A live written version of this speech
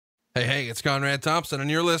Hey, it's Conrad Thompson, and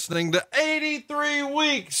you're listening to 83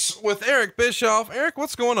 Weeks with Eric Bischoff. Eric,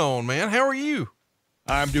 what's going on, man? How are you?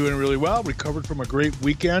 I'm doing really well. Recovered from a great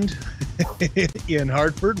weekend in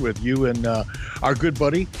Hartford with you and our good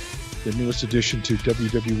buddy, the newest addition to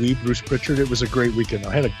WWE, Bruce Pritchard. It was a great weekend.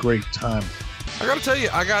 I had a great time. I got to tell you,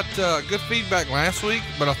 I got good feedback last week,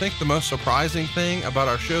 but I think the most surprising thing about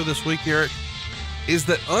our show this week, Eric, is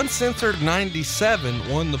that Uncensored 97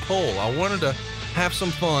 won the poll. I wanted to have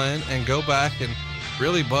some fun and go back and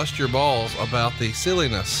really bust your balls about the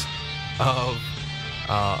silliness of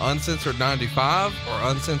Uncensored 95 or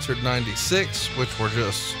Uncensored 96, which were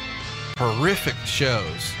just horrific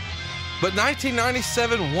shows. But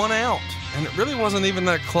 1997 won out, and it really wasn't even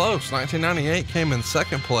that close. 1998 came in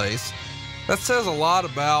second place. That says a lot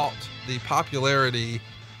about the popularity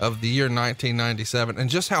of the year 1997 and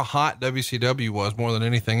just how hot WCW was more than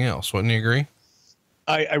anything else. Wouldn't you agree?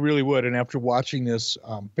 I really would. And after watching this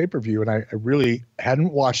pay-per-view, and I really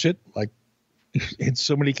hadn't watched it, like in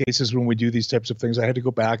so many cases when we do these types of things, I had to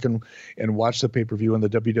go back and watch the pay-per-view on the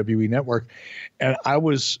WWE network. And I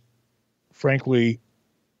was frankly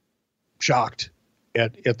shocked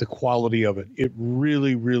at the quality of it. It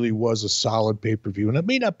really, really was a solid pay-per-view. And it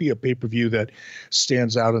may not be a pay-per-view that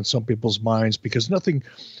stands out in some people's minds because nothing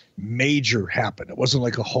major happened. It wasn't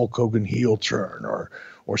like a Hulk Hogan heel turn or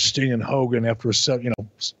Sting and Hogan after a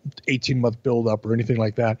 18-month build-up or anything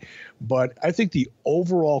like that. But I think the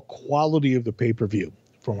overall quality of the pay-per-view,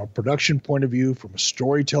 from a production point of view, from a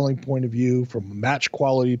storytelling point of view, from a match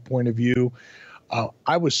quality point of view,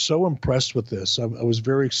 I was so impressed with this. I was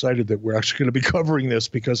very excited that we're actually going to be covering this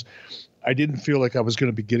because I didn't feel like I was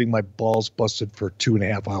going to be getting my balls busted for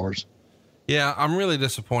 2.5 hours. Yeah, I'm really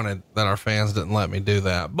disappointed that our fans didn't let me do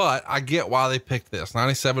that, but I get why they picked this.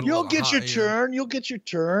 97. You'll get your turn. You'll get your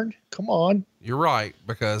turn. Come on. You're right,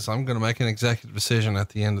 because I'm going to make an executive decision at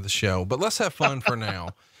the end of the show, but let's have fun for now.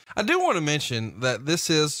 I do want to mention that this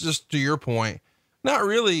is, just to your point, not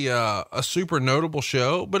really a super notable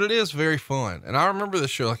show, but it is very fun. And I remember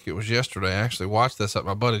this show like it was yesterday. I actually watched this at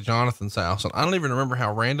my buddy Jonathan's house, and I don't even remember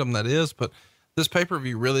how random that is, but this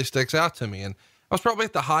pay-per-view really sticks out to me. And I was probably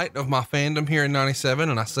at the height of my fandom here in 97.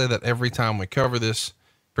 And I say that every time we cover this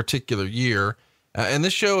particular year, and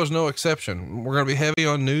this show is no exception. We're going to be heavy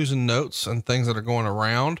on news and notes and things that are going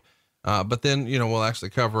around. But then, we'll actually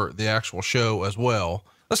cover the actual show as well.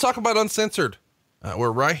 Let's talk about Uncensored.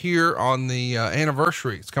 We're right here on the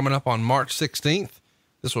anniversary. It's coming up on March 16th.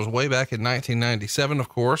 This was way back in 1997. Of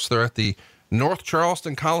course, they're at the North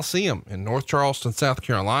Charleston Coliseum in North Charleston, South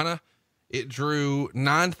Carolina. It drew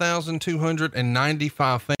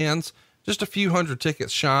 9,295 fans, just a few hundred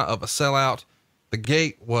tickets shy of a sellout. The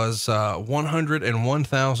gate was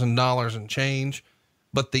 $101,000 and change,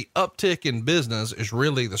 but the uptick in business is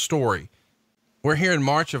really the story. We're here in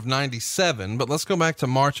March of 97, but let's go back to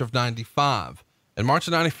March of 95. In March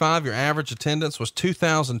of 95, your average attendance was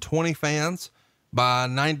 2,020 fans. By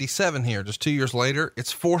 97 here, just 2 years later,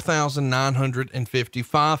 it's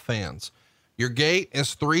 4,955 fans. Your gate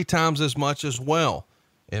is 3 times as much as well.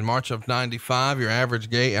 In March of 95, your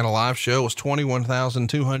average gate at a live show was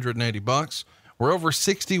 $21,280. We're over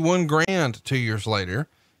 61 grand 2 years later,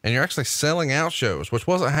 and you're actually selling out shows, which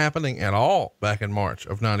wasn't happening at all back in March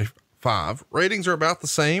of 95. Ratings are about the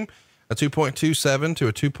same, a 2.27 to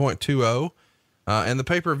a 2.20. And the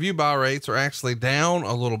pay-per-view buy rates are actually down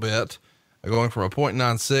a little bit, going from a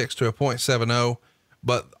 0.96 to a 0.70.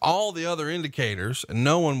 But all the other indicators, and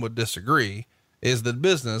no one would disagree, is that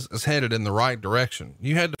business is headed in the right direction.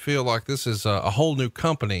 You had to feel like this is a whole new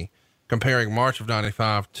company comparing March of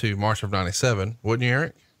 95 to March of 97. Wouldn't you,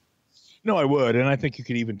 Eric? No, I would. And I think you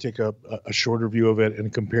could even take a shorter view of it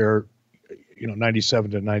and compare, 97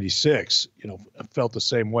 to 96, I felt the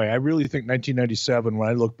same way. I really think 1997, when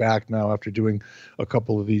I look back now after doing a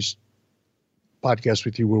couple of these podcasts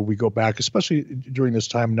with you where we go back, especially during this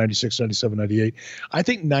time, 96, 97, 98, I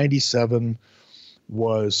think 97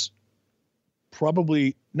 was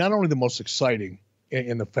probably not only the most exciting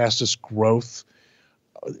and the fastest growth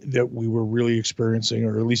that we were really experiencing,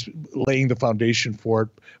 or at least laying the foundation for it,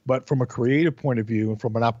 but from a creative point of view and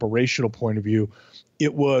from an operational point of view,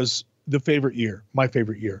 it was the favorite year, my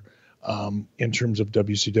favorite year, in terms of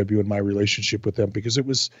WCW and my relationship with them, because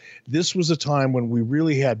this was a time when we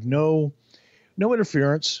really had no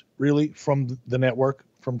interference really from the network,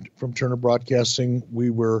 from Turner Broadcasting. We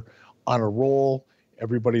were on a roll.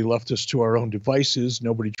 Everybody left us to our own devices.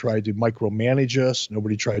 Nobody tried to micromanage us.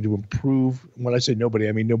 Nobody tried to improve. When I say nobody,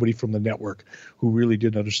 I mean nobody from the network who really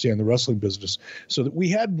didn't understand the wrestling business. So that we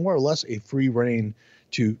had more or less a free reign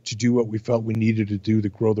to do what we felt we needed to do to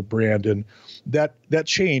grow the brand. And that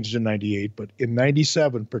changed in 98, but in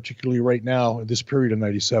 97, particularly right now, in this period of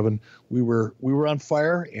 97, we were on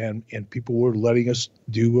fire, and people were letting us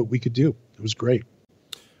do what we could do. It was great.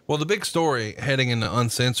 Well, the big story heading into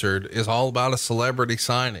Uncensored is all about a celebrity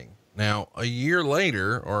signing. Now, a year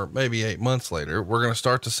later, or maybe 8 months later, we're going to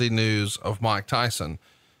start to see news of Mike Tyson.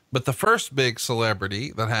 But the first big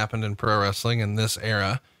celebrity that happened in pro wrestling in this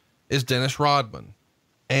era is Dennis Rodman.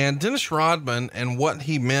 And Dennis Rodman and what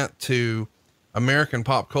he meant to American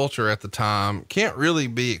pop culture at the time can't really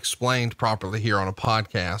be explained properly here on a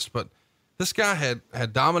podcast, but this guy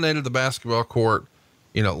had dominated the basketball court,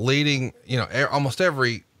 leading, almost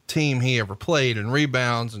every team he ever played in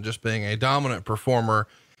rebounds and just being a dominant performer.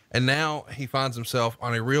 And now he finds himself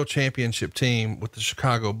on a real championship team with the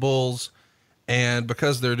Chicago Bulls. And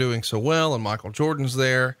because they're doing so well and Michael Jordan's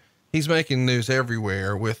there, he's making news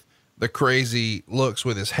everywhere with the crazy looks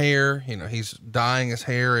with his hair. He's dyeing his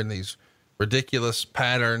hair in these ridiculous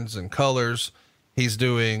patterns and colors. He's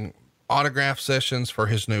doing autograph sessions for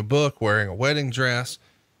his new book, wearing a wedding dress.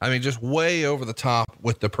 I mean, just way over the top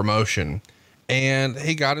with the promotion. And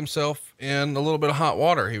he got himself in a little bit of hot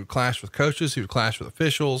water. He would clash with coaches. He would clash with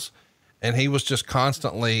officials. And he was just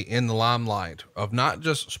constantly in the limelight of not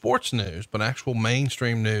just sports news, but actual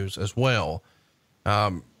mainstream news as well.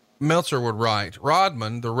 Meltzer would write,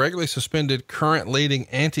 Rodman, the regularly suspended current leading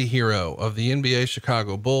anti-hero of the NBA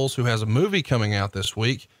Chicago Bulls, who has a movie coming out this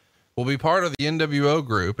week, will be part of the NWO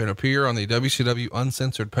group and appear on the WCW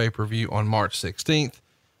Uncensored pay-per-view on March 16th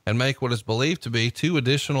and make what is believed to be 2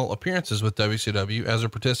 additional appearances with WCW as a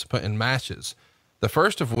participant in matches. The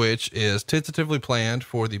first of which is tentatively planned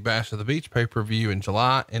for the Bash of the Beach pay-per-view in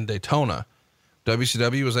July in Daytona.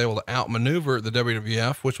 WCW was able to outmaneuver the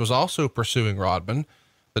WWF, which was also pursuing Rodman.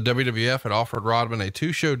 The WWF had offered Rodman a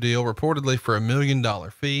 2-show deal, reportedly for $1 million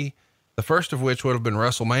fee, the first of which would have been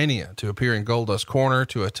WrestleMania, to appear in Goldust Corner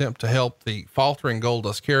to attempt to help the faltering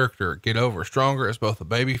Goldust character get over stronger as both a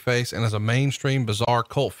babyface and as a mainstream bizarre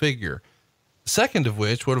cult figure. The second of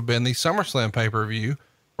which would have been the SummerSlam pay-per-view,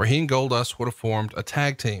 where he and Goldust would have formed a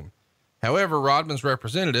tag team. However, Rodman's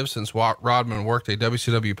representative, since Rodman worked a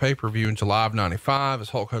WCW pay-per-view in July of 95 as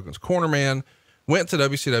Hulk Hogan's cornerman, went to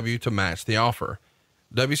WCW to match the offer.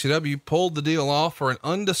 WCW pulled the deal off for an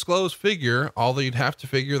undisclosed figure, although you'd have to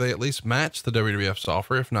figure they at least matched the WWF's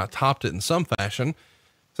offer, if not topped it in some fashion,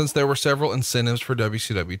 since there were several incentives for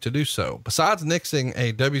WCW to do so. Besides nixing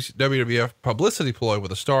a WWF publicity ploy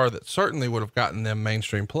with a star that certainly would have gotten them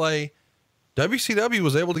mainstream play, WCW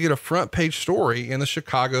was able to get a front page story in the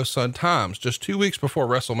Chicago Sun-Times just 2 weeks before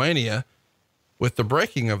WrestleMania with the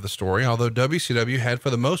breaking of the story, although WCW had for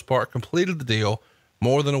the most part completed the deal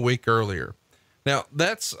more than a week earlier. Now,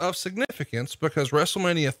 that's of significance because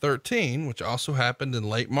WrestleMania 13, which also happened in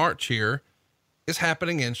late March here, is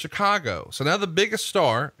happening in Chicago. So now the biggest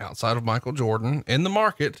star outside of Michael Jordan in the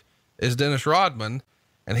market is Dennis Rodman,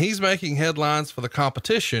 and he's making headlines for the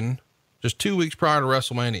competition just 2 weeks prior to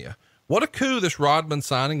WrestleMania. What a coup this Rodman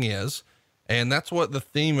signing is. And that's what the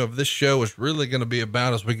theme of this show is really going to be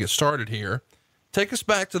about as we get started here. Take us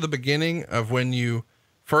back to the beginning of when you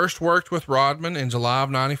first worked with Rodman in July of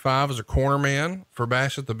 95 as a cornerman for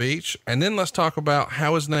Bash at the Beach. And then let's talk about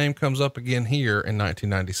how his name comes up again here in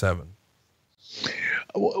 1997.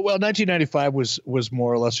 Well, 1995 was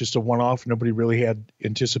more or less just a one-off. Nobody really had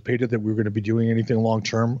anticipated that we were going to be doing anything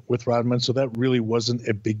long-term with Rodman. So that really wasn't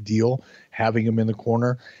a big deal, having him in the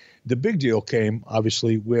corner. The big deal came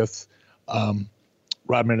obviously with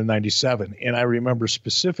Rodman in 97. And I remember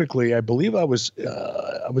specifically, I believe I was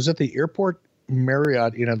at the airport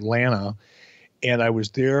Marriott in Atlanta, and I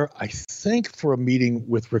was there, I think, for a meeting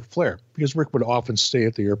with Ric Flair, because Rick would often stay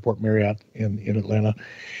at the airport Marriott in Atlanta.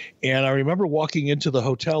 And I remember walking into the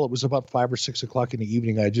hotel. It was about 5 or 6 o'clock in the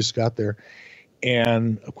evening. I just got there.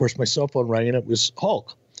 And of course my cell phone rang, and it was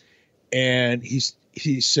Hulk. And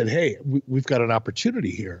he said, "Hey, we've got an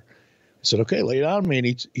opportunity here." I said, "Okay, lay it on me."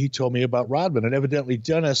 And he told me about Rodman, and evidently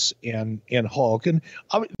Dennis and Hulk. And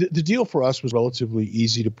the deal for us was relatively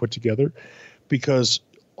easy to put together, because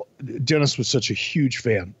Dennis was such a huge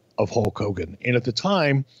fan of Hulk Hogan. And at the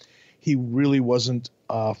time, he really wasn't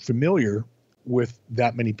familiar with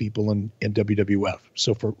that many people in WWF.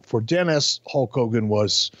 So for Dennis, Hulk Hogan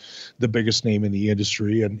was the biggest name in the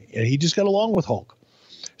industry, and he just got along with Hulk.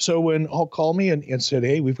 So when Hulk called me and said,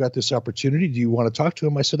 "Hey, we've got this opportunity. Do you want to talk to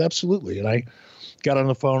him?" I said, "Absolutely." And I got on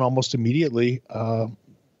the phone almost immediately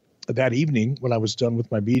that evening when I was done with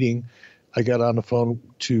my meeting. I got on the phone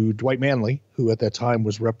to Dwight Manley, who at that time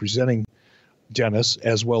was representing Dennis,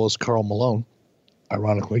 as well as Karl Malone,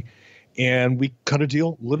 ironically. and we cut a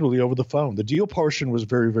deal literally over the phone. The deal portion was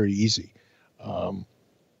very, very easy.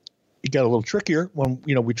 It got a little trickier when,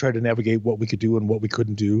 we tried to navigate what we could do and what we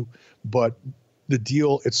couldn't do, but the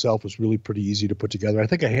deal itself was really pretty easy to put together. I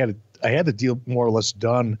think I had the deal more or less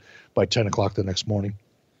done by 10 o'clock the next morning.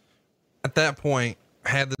 At that point,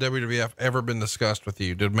 had the WWF ever been discussed with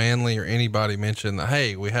you? Did Manley or anybody mention that,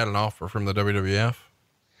 hey, we had an offer from the WWF?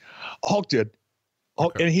 Hulk did.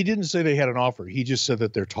 Okay. And he didn't say they had an offer. He just said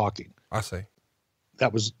that they're talking. I see.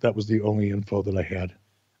 That was the only info that I had.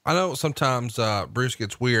 I know sometimes Bruce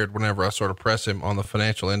gets weird whenever I sort of press him on the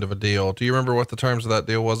financial end of a deal. Do you remember what the terms of that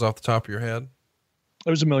deal was off the top of your head? It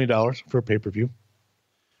was $1 million for a pay-per-view.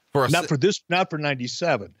 Not for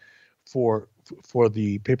 97, for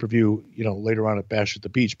the pay-per-view, later on at Bash at the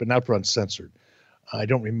Beach, but not for Uncensored. I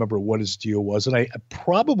don't remember what his deal was. And it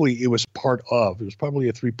was probably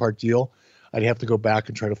a 3-part deal. I'd have to go back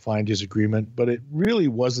and try to find his agreement, but it really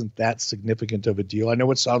wasn't that significant of a deal. I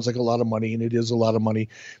know it sounds like a lot of money, and it is a lot of money,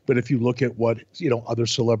 but if you look at what, other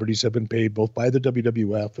celebrities have been paid both by the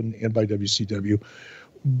WWF and by WCW,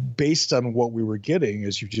 based on what we were getting,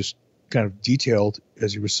 as you just kind of detailed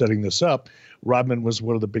as you were setting this up, Rodman was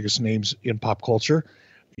one of the biggest names in pop culture.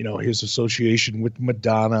 His association with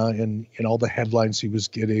Madonna and all the headlines he was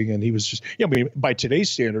getting. And he was just, by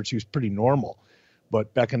today's standards, he was pretty normal.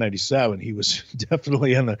 But back in 97, he was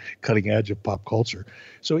definitely on the cutting edge of pop culture.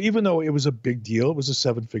 So even though it was a big deal, it was a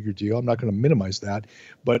 7-figure deal. I'm not going to minimize that.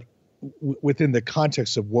 But within the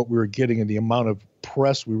context of what we were getting and the amount of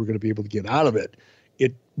press we were going to be able to get out of it,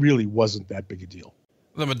 it really wasn't that big a deal.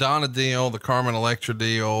 The Madonna deal, the Carmen Electra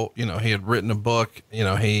deal, he had written a book,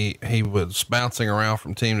 he was bouncing around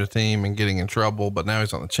from team to team and getting in trouble, but now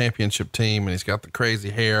he's on the championship team and he's got the crazy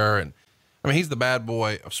hair. And he's the bad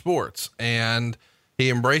boy of sports, and he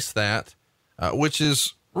embraced that, which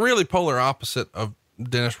is really polar opposite of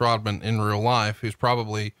Dennis Rodman in real life, who's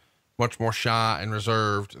probably much more shy and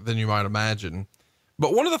reserved than you might imagine.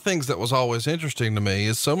 But one of the things that was always interesting to me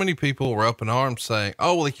is so many people were up in arms saying,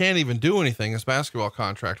 oh, well, he can't even do anything. His basketball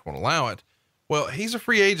contract won't allow it. Well, he's a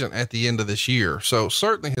free agent at the end of this year. So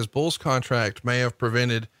certainly his Bulls contract may have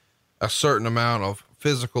prevented a certain amount of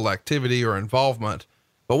physical activity or involvement,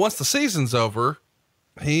 but once the season's over,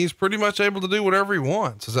 he's pretty much able to do whatever he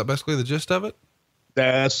wants. Is that basically the gist of it?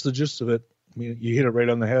 That's the gist of it. You hit it right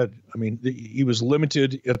on the head. He was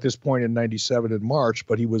limited at this point in 97 in March,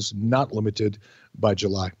 but he was not limited by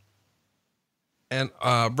July. And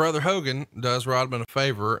Brother Hogan does Rodman a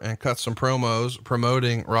favor and cuts some promos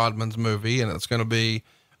promoting Rodman's movie. And it's going to be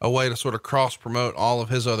a way to sort of cross promote all of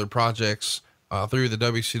his other projects through the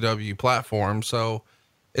WCW platform. So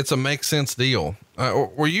it's a make sense deal.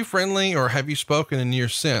 Were you friendly, or have you spoken in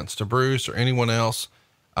years since to Bruce or anyone else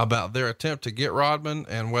about their attempt to get Rodman,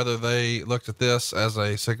 and whether they looked at this as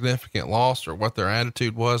a significant loss, or what their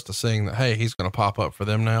attitude was to seeing that, hey, he's going to pop up for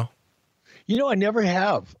them now? I never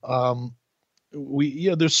have.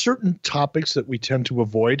 There's certain topics that we tend to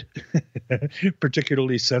avoid,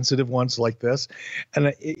 particularly sensitive ones like this.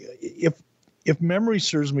 And if memory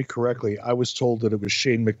serves me correctly, I was told that it was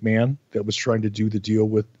Shane McMahon that was trying to do the deal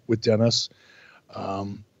with Dennis.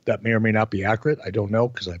 That may or may not be accurate. I don't know,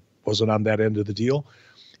 because I wasn't on that end of the deal.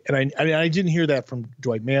 And I didn't hear that from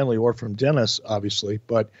Dwight Manley or from Dennis, obviously,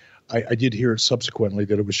 but I did hear subsequently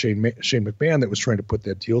that it was Shane McMahon that was trying to put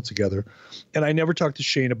that deal together. And I never talked to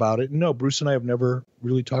Shane about it. No, Bruce and I have never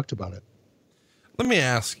really talked about it. Let me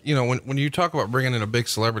ask, when you talk about bringing in a big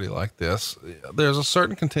celebrity like this, there's a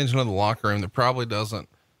certain contingent of the locker room that probably doesn't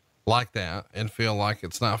like that and feel like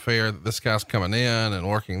it's not fair that this guy's coming in and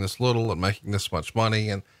working this little and making this much money.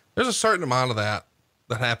 And there's a certain amount of that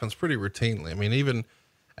happens pretty routinely. Even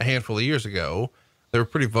a handful of years ago, there were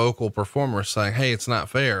pretty vocal performers saying, hey, it's not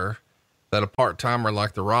fair that a part-timer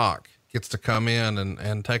like The Rock gets to come in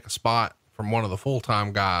and take a spot from one of the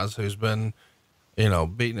full-time guys who's been,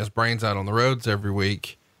 beating his brains out on the roads every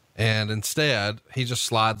week. And instead he just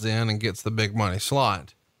slides in and gets the big money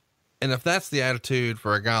slot. And if that's the attitude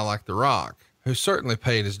for a guy like The Rock, who certainly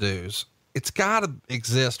paid his dues, it's got to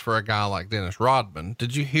exist for a guy like Dennis Rodman.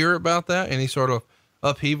 Did you hear about that? Any sort of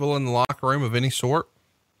upheaval in the locker room of any sort?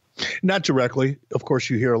 Not directly. Of course,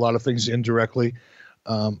 you hear a lot of things indirectly,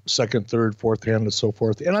 second, third, fourth hand, and so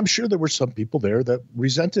forth. And I'm sure there were some people there that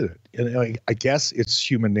resented it. And I guess it's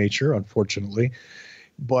human nature, unfortunately.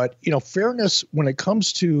 But, fairness, when it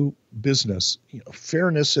comes to business,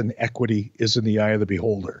 fairness and equity is in the eye of the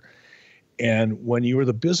beholder. And when you are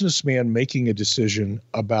the businessman making a decision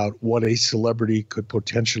about what a celebrity could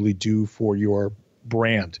potentially do for your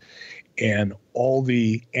brand, and all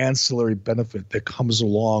the ancillary benefit that comes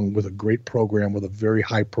along with a great program with a very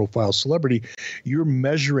high profile celebrity, you're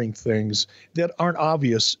measuring things that aren't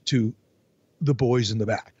obvious to the boys in the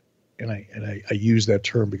back. And I use that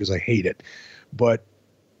term because I hate it. But,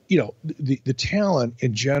 the talent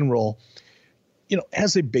in general,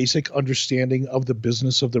 has a basic understanding of the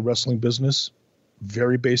business of the wrestling business,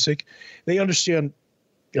 very basic. They understand,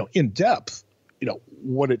 in depth,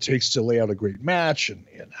 what it takes to lay out a great match and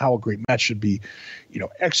how a great match should be,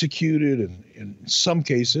 executed. And in some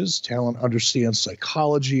cases, talent understands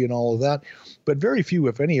psychology and all of that. But very few,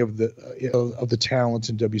 if any, of the talent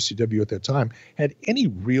in WCW at that time had any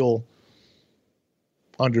real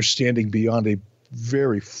understanding beyond a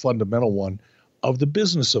very fundamental one of the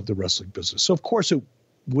business of the wrestling business. So of course it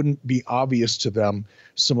wouldn't be obvious to them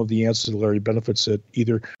some of the ancillary benefits that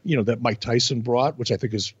either, that Mike Tyson brought, which I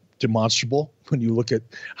think is demonstrable when you look at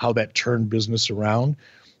how that turned business around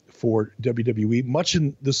for WWE, much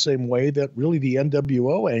in the same way that really the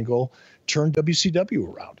NWO angle turned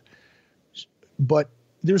WCW around. But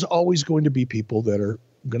there's always going to be people that are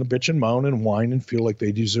going to bitch and moan and whine and feel like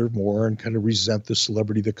they deserve more and kind of resent the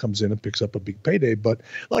celebrity that comes in and picks up a big payday. But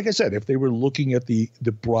like I said, if they were looking at the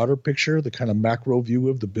broader picture, the kind of macro view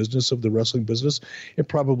of the business of the wrestling business, it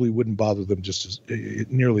probably wouldn't bother them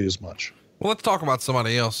nearly as much. Well, let's talk about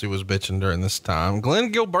somebody else who was bitching during this time.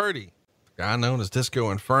 Glenn Gilberti, the guy known as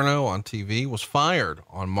Disco Inferno on TV, was fired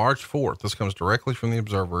on March 4th. This comes directly from the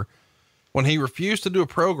Observer, when he refused to do a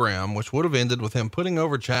program which would have ended with him putting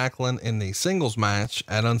over Jacqueline in the singles match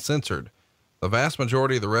at Uncensored. The vast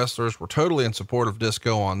majority of the wrestlers were totally in support of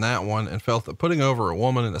Disco on that one and felt that putting over a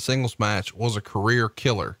woman in a singles match was a career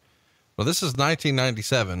killer. Well, this is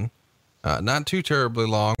 1997, not too terribly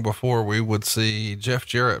long before we would see Jeff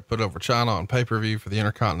Jarrett put over Chyna on pay-per-view for the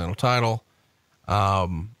Intercontinental title.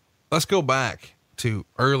 Let's go back to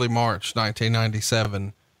early March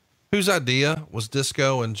 1997. Whose idea was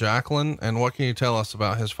Disco and Jacqueline, and what can you tell us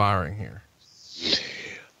about his firing here?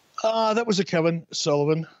 That was a Kevin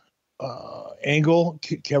Sullivan angle.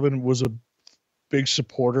 Kevin was a big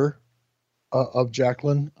supporter of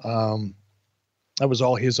Jacqueline. That was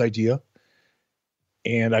all his idea.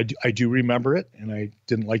 And I do remember it, and I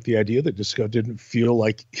didn't like the idea that Disco didn't feel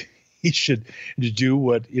like he should do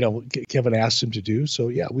what, Kevin asked him to do. So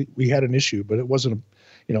yeah, we had an issue, but it wasn't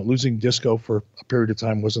losing Disco for a period of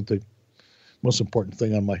time wasn't the most important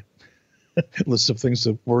thing on my list of things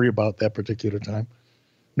to worry about that particular time.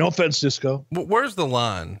 No offense, Disco. Where's the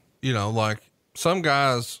line? Like some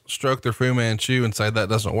guys stroke their Fu Manchu and say, that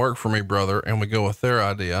doesn't work for me, brother. And we go with their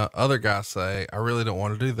idea. Other guys say, I really don't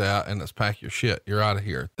want to do that. And let's pack your shit. You're out of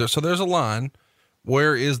here. So there's a line.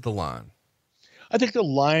 Where is the line? I think the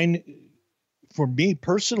line for me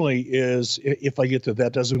personally is, if I get to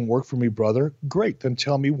that doesn't work for me, brother, great. Then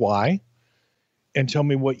tell me why and tell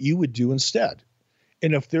me what you would do instead.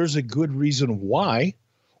 And if there's a good reason why,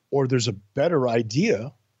 or there's a better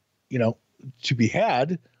idea, to be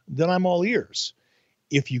had, then I'm all ears.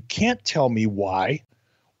 If you can't tell me why,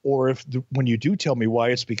 or if when you do tell me why,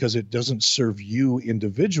 it's because it doesn't serve you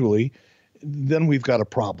individually, then we've got a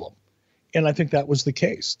problem. And I think that was the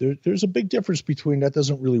case. There's a big difference between that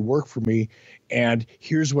doesn't really work for me and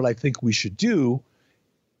here's what I think we should do,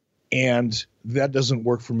 and that doesn't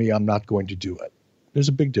work for me, I'm not going to do it. There's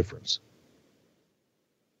a big difference.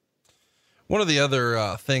 One of the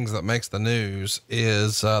other things that makes the news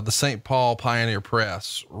is the St. Paul Pioneer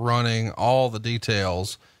Press running all the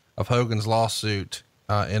details of Hogan's lawsuit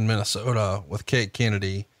in Minnesota with Kate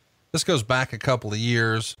Kennedy. This goes back a couple of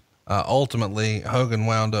years. Ultimately, Hogan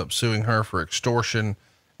wound up suing her for extortion.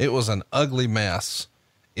 It was an ugly mess.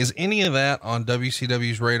 Is any of that on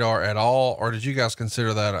WCW's radar at all? Or did you guys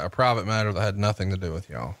consider that a private matter that had nothing to do with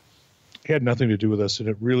y'all? It had nothing to do with us. And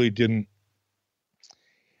it really didn't.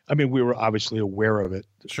 I mean, we were obviously aware of it.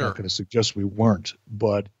 Sure. I'm not going to suggest we weren't,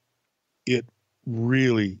 but it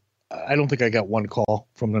really, I don't think I got one call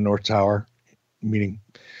from the North Tower, meaning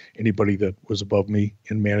anybody that was above me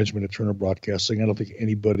in management at Turner Broadcasting. I don't think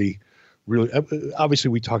anybody really, obviously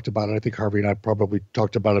we talked about it. I think Harvey and I probably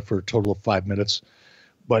talked about it for a total of 5 minutes,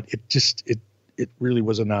 but it really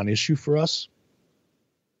was a non-issue for us.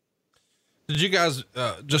 Did you guys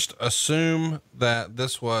just assume that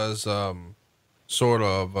this was sort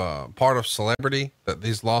of part of celebrity, that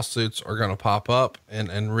these lawsuits are going to pop up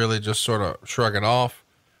and really just sort of shrug it off?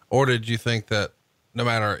 Or did you think that no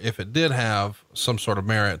matter if it did have some sort of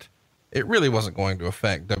merit, it really wasn't going to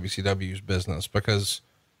affect WCW's business because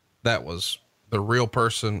that was the real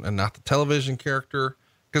person and not the television character?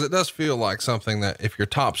 Because it does feel like something that if your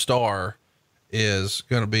top star is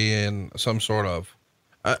going to be in some sort of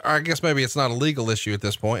I guess maybe it's not a legal issue at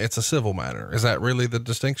this point. It's a civil matter. Is that really the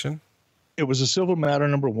distinction? It was a civil matter,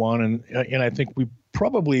 number one, and I think we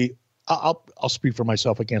probably. I'll speak for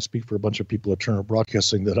myself. I can't speak for a bunch of people at Turner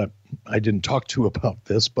Broadcasting that I didn't talk to about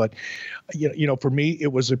this, but for me,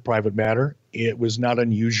 it was a private matter. It was not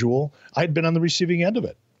unusual. I'd been on the receiving end of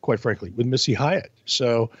it, quite frankly, with Missy Hyatt.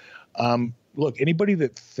 So, look, anybody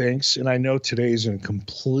that thinks, and I know today's in a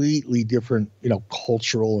completely different,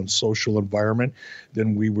 cultural and social environment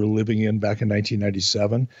than we were living in back in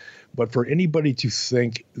 1997. But for anybody to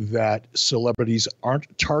think that celebrities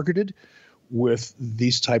aren't targeted with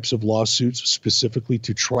these types of lawsuits specifically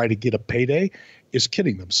to try to get a payday is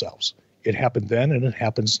kidding themselves. It happened then and it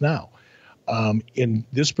happens now. In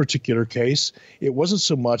this particular case, it wasn't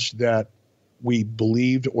so much that we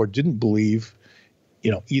believed or didn't believe,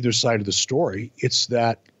 either side of the story. It's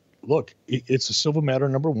that, look, it's a civil matter,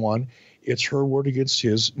 number one. It's her word against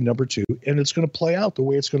his, number two, and it's going to play out the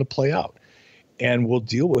way it's going to play out. And we'll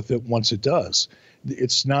deal with it once it does.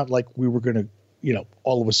 It's not like we were going to,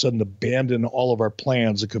 all of a sudden abandon all of our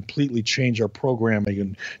plans and completely change our programming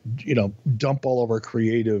and, dump all of our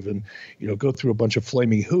creative and, go through a bunch of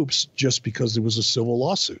flaming hoops just because there was a civil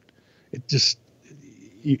lawsuit. It just,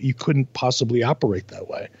 you couldn't possibly operate that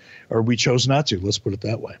way, or we chose not to. Let's put it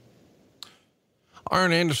that way.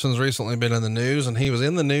 Arn Anderson's recently been in the news, and he was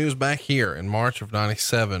in the news back here in March of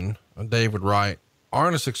 97. Dave would write,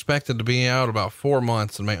 Arn is expected to be out about 4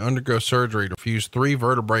 months and may undergo surgery to fuse 3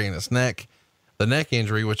 vertebrae in his neck. The neck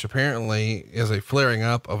injury, which apparently is a flaring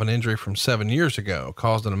up of an injury from 7 years ago,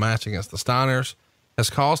 caused in a match against the Steiners, has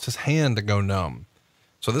caused his hand to go numb.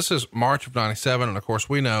 So this is March of 97. And of course,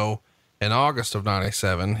 we know in August of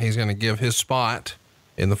 97, he's going to give his spot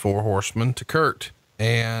in the Four Horsemen to Kurt.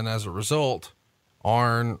 And as a result,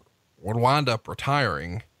 Arn would wind up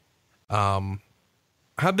retiring.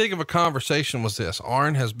 How big of a conversation was this?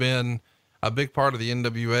 Arn has been a big part of the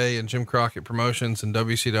NWA and Jim Crockett Promotions and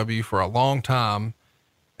WCW for a long time.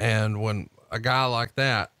 And when a guy like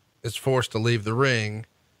that is forced to leave the ring,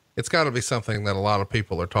 it's got to be something that a lot of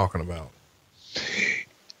people are talking about.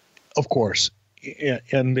 Of course.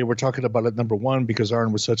 And they were talking about it, number one, because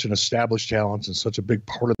Arn was such an established talent and such a big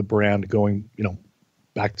part of the brand going,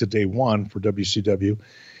 back to day one for WCW.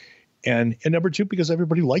 And number two, because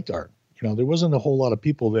everybody liked Arn. There wasn't a whole lot of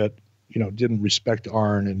people that, didn't respect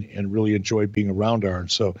Arn and really enjoyed being around Arn.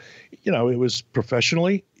 So, it was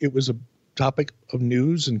professionally, it was a topic of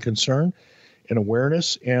news and concern and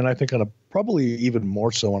awareness. And I think on a probably even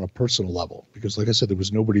more so on a personal level, because like I said, there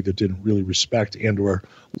was nobody that didn't really respect and or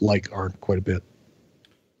like Arn quite a bit.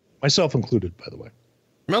 Myself included, by the way.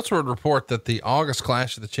 Meltzer would report that the August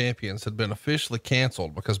Clash of the Champions had been officially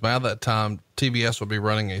canceled because by that time, TBS would be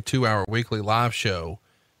running a 2-hour weekly live show,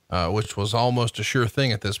 which was almost a sure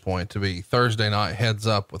thing at this point to be Thursday night Heads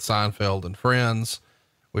Up with Seinfeld and Friends,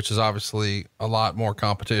 which is obviously a lot more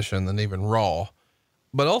competition than even Raw.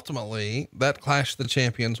 But ultimately that Clash of the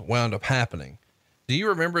Champions wound up happening. Do you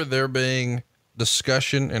remember there being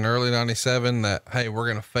discussion in early 97 that, hey, we're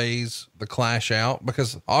going to phase the Clash out?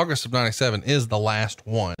 Because August of 97 is the last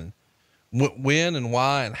one. When and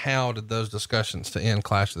why and how did those discussions to end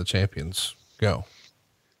Clash of the Champions go?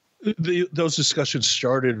 Those discussions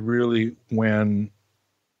started really when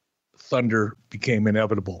Thunder became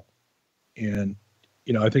inevitable. And,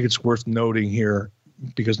 I think it's worth noting here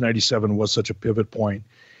because 97 was such a pivot point.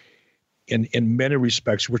 In many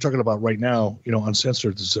respects, we're talking about right now,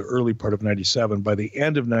 Uncensored, this is the early part of 97. By the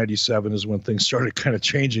end of 97 is when things started kind of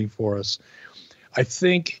changing for us. I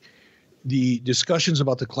think the discussions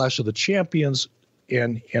about the Clash of the Champions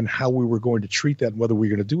and how we were going to treat that and whether we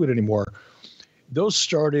were going to do it anymore, those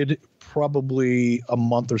started probably a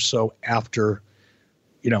month or so after,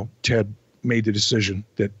 Ted made the decision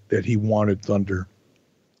that he wanted Thunder.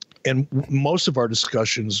 And most of our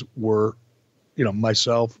discussions were,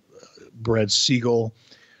 myself, Brad Siegel,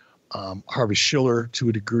 Harvey Schiller to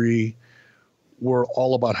a degree, were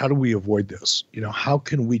all about how do we avoid this? How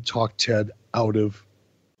can we talk Ted out of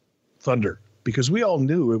Thunder? Because we all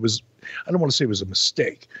knew it was, I don't want to say it was a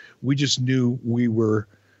mistake. We just knew we were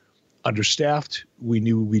understaffed. We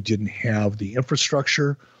knew we didn't have the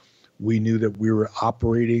infrastructure. We knew that we were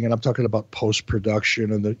operating, and I'm talking about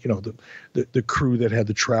post-production and the crew that had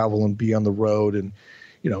to travel and be on the road. And,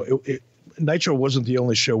 Nitro wasn't the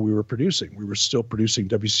only show we were producing. We were still producing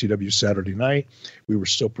WCW Saturday Night. We were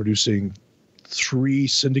still producing 3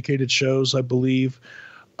 syndicated shows, I believe.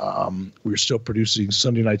 We were still producing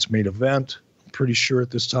Sunday Night's Main Event, I'm pretty sure at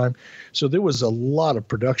this time. So there was a lot of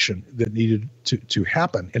production that needed to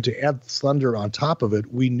happen. And to add Thunder on top of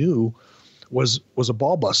it, we knew was a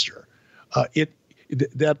ball buster.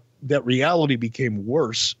 That that reality became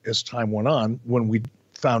worse as time went on when we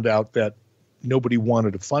found out that nobody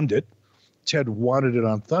wanted to fund it. Ted wanted it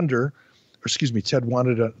on Thunder, or excuse me, Ted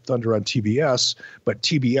wanted Thunder on TBS, but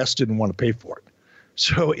TBS didn't want to pay for it.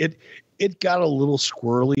 So it got a little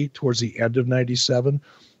squirrely towards the end of 97,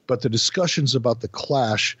 but the discussions about the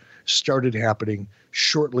clash started happening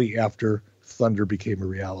shortly after Thunder became a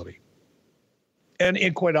reality.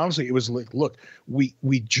 And quite honestly, it was like, look,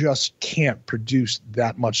 we just can't produce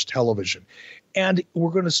that much television. And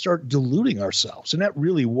we're going to start diluting ourselves. And that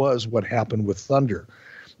really was what happened with Thunder.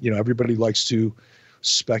 You know, everybody likes to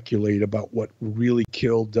speculate about what really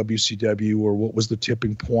killed WCW or what was the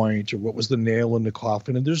tipping point or what was the nail in the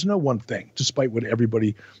coffin. And there's no one thing, despite what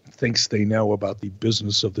everybody thinks they know about the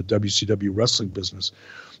business of the WCW wrestling business.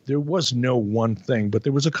 There was no one thing, but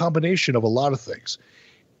there was a combination of a lot of things.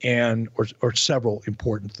 Or several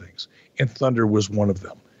important things. And Thunder was one of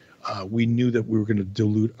them. We knew that we were going to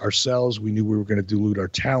dilute ourselves. We knew we were going to dilute our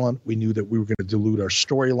talent. We knew that we were going to dilute our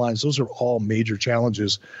storylines. Those are all major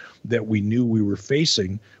challenges that we knew we were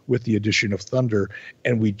facing with the addition of Thunder,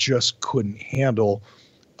 and we just couldn't handle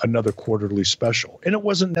another quarterly special. And it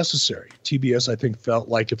wasn't necessary. TBS, I think, felt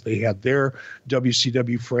like if they had their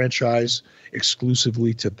WCW franchise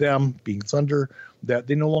exclusively to them, being Thunder, that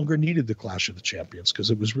they no longer needed the Clash of the Champions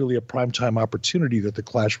because it was really a primetime opportunity that the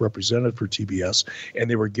Clash represented for TBS, and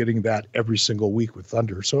they were getting that every single week with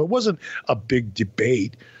Thunder. So it wasn't a big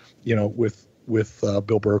debate, you know, with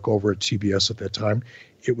Bill Burke over at TBS at that time.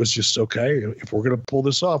 It was just, okay, if we're going to pull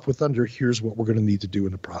this off with Thunder, here's what we're going to need to do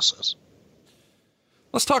in the process.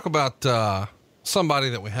 Let's talk about somebody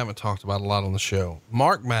that we haven't talked about a lot on the show,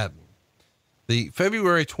 Mark Madden. The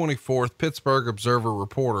February 24th Pittsburgh Observer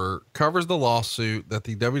reporter covers the lawsuit that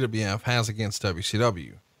the WWF has against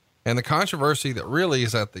WCW. And the controversy that really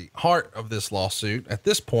is at the heart of this lawsuit at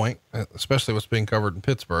this point, especially what's being covered in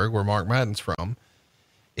Pittsburgh, where Mark Madden's from,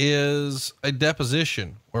 is a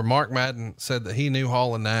deposition where Mark Madden said that he knew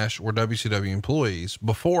Hall and Nash were WCW employees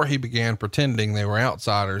before he began pretending they were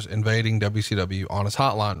outsiders invading WCW on his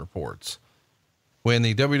hotline reports. When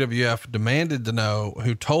the WWF demanded to know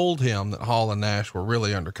who told him that Hall and Nash were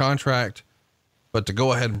really under contract, but to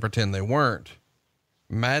go ahead and pretend they weren't,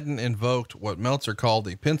 Madden invoked what Meltzer called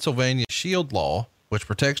the Pennsylvania Shield Law, which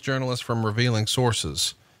protects journalists from revealing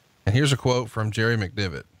sources. And here's a quote from Jerry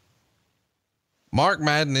McDevitt. Mark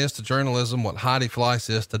Madden is to journalism what Heidi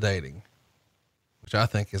Fleiss is to dating, which I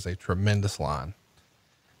think is a tremendous line.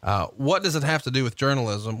 What does it have to do with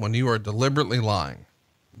journalism when you are deliberately lying?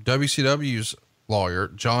 WCW's lawyer,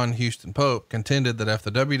 John Houston Pope, contended that if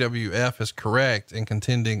the WWF is correct in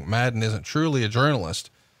contending Madden isn't truly a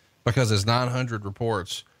journalist because his 900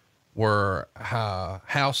 reports were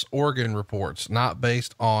House organ reports, not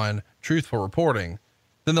based on truthful reporting,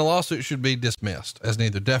 then the lawsuit should be dismissed as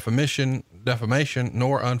neither defamation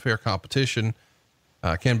nor unfair competition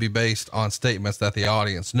can be based on statements that the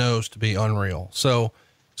audience knows to be unreal. So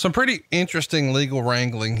some pretty interesting legal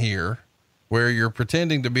wrangling here, where you're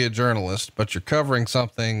pretending to be a journalist, but you're covering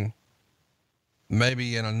something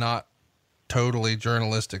maybe in a not totally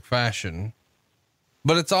journalistic fashion,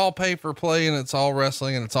 but it's all pay for play and it's all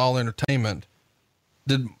wrestling and it's all entertainment.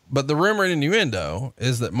 But the rumor and innuendo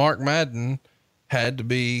is that Mark Madden had to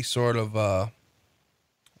be sort of, I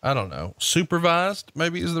don't know, supervised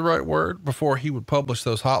maybe is the right word, before he would publish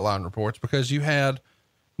those hotline reports, because you had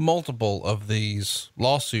multiple of these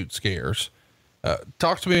lawsuit scares.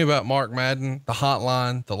 Talk to me about Mark Madden, the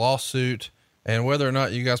hotline, the lawsuit, and whether or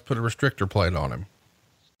not you guys put a restrictor plate on him.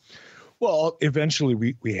 Well, eventually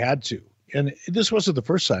we had to, and this wasn't the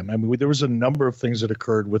first time. I mean, there was a number of things that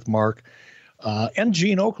occurred with Mark, and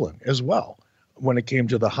Gene Okerlund as well, when it came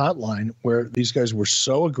to the hotline, where these guys were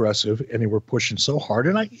so aggressive and they were pushing so hard.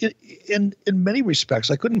 And in many respects,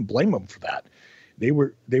 I couldn't blame them for that. They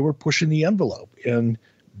were pushing the envelope, and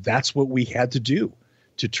that's what we had to do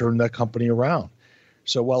to turn that company around.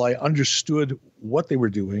 So while I understood what they were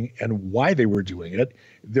doing and why they were doing it,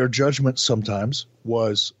 their judgment sometimes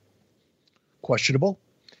was questionable.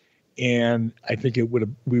 And I think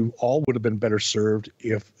we all would have been better served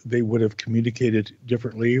if they would have communicated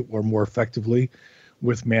differently or more effectively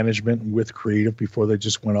with management and with creative before they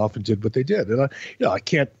just went off and did what they did. And I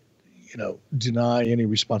can't, deny any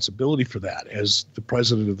responsibility for that as the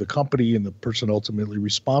president of the company and the person ultimately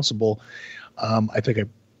responsible. I think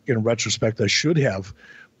in retrospect, I should have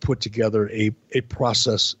put together a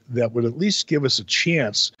process that would at least give us a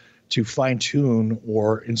chance to fine tune,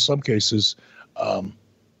 or in some cases,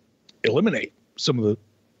 eliminate some of the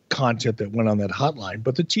content that went on that hotline.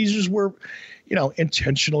 But the teasers were,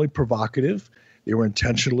 intentionally provocative. They were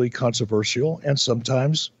intentionally controversial. And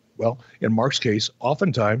sometimes, Well, in Mark's case,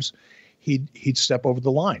 oftentimes he'd step over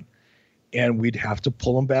the line and we'd have to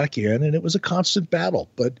pull him back in, and it was a constant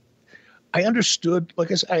battle. But I understood,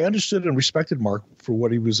 like I said, I understood and respected Mark for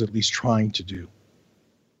what he was at least trying to do.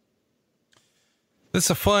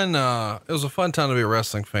 It's a fun, it was a fun time to be a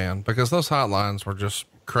wrestling fan because those hotlines were just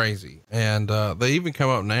crazy. And, they even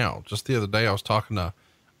come up now. Just the other day, I was talking to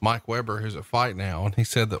Mike Weber, who's at Fight Now, and he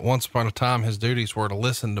said that once upon a time, his duties were to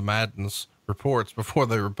listen to Madden's reports before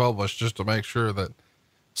they were published, just to make sure that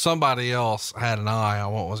somebody else had an eye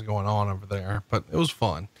on what was going on over there. But it was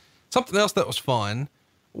fun. Something else that was fun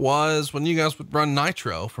was when you guys would run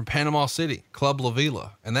Nitro from Panama City, Club La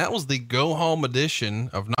Vila. And that was the go home edition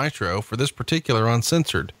of Nitro for this particular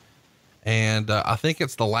Uncensored. And, I think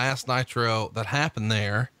it's the last Nitro that happened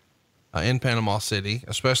there, in Panama City,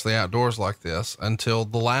 especially outdoors like this, until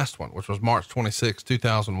the last one, which was March 26,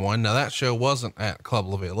 2001. Now that show wasn't at Club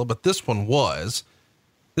La Vila, but this one was.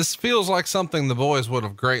 This feels like something the boys would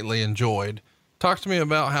have greatly enjoyed. Talk to me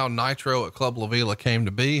about how Nitro at Club La Vila came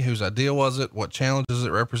to be. Whose idea was it? What challenges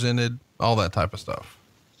it represented? All that type of stuff.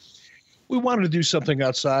 We wanted to do something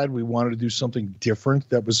outside. We wanted to do something different.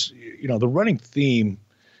 That was, the running theme,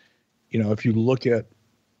 if you look at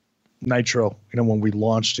Nitro, when we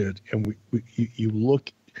launched it and you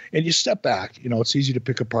look and you step back, it's easy to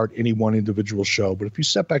pick apart any one individual show, but if you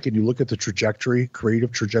step back and you look at the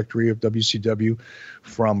creative trajectory of WCW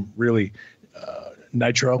from really,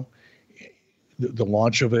 Nitro, the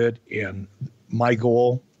launch of it, and my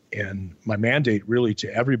goal and my mandate really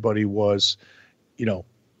to everybody was,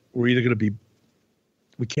 we're either going to be,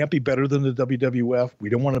 we can't be better than the WWF. We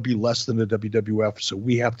don't want to be less than the WWF. So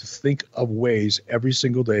we have to think of ways every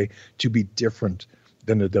single day to be different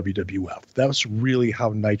than the WWF. That was really how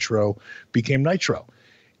Nitro became Nitro.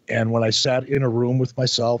 And when I sat in a room with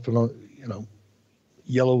myself and a,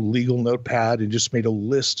 yellow legal notepad and just made a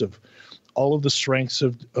list of all of the strengths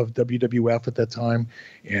of WWF at that time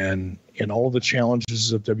and all of the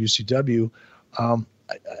challenges of WCW, I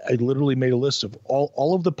literally made a list of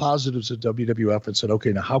all of the positives of WWF and said,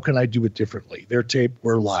 okay, now how can I do it differently? Their tape,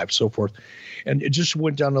 we're live, so forth. And it just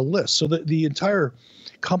went down the list. So the entire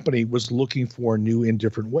company was looking for new and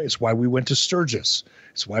different ways. Why we went to Sturgis.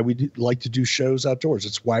 It's why we like to do shows outdoors.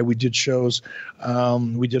 It's why we did shows.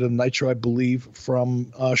 We did a Nitro, I believe,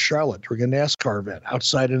 from Charlotte during a NASCAR event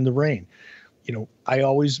outside in the rain. I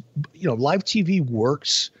always, live TV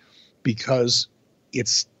works because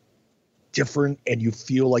it's different and you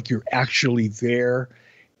feel like you're actually there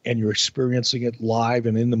and you're experiencing it live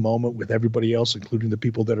and in the moment with everybody else, including the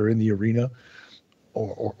people that are in the arena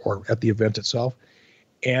or at the event itself.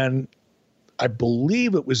 And I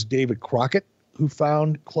believe it was David Crockett who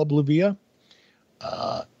found Club La Vila.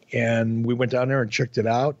 And we went down there and checked it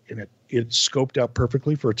out, and it scoped out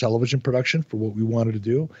perfectly for a television production for what we wanted to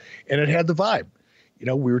do. And it had the vibe.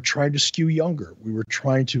 We were trying to skew younger. We were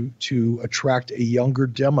trying to attract a younger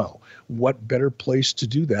demo. What better place to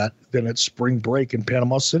do that than at spring break in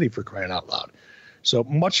Panama City, for crying out loud? So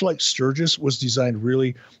much like Sturgis was designed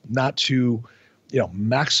really not to,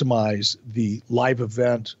 maximize the live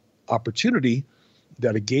event opportunity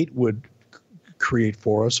that a gate would create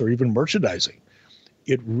for us, or even merchandising.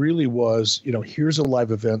 It really was, here's a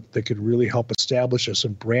live event that could really help establish us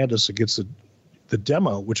and brand us against the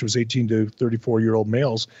demo, which was 18 to 34-year-old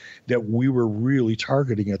males that we were really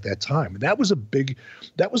targeting at that time. That was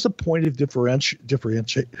the point of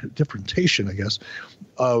differentiation, I guess,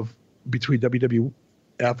 of between WWF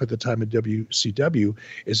at the time and WCW,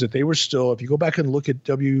 is that they were still, if you go back and look at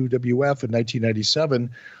WWF in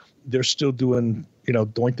 1997, they're still doing,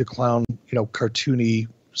 Doink the Clown, cartoony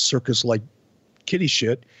circus-like kiddie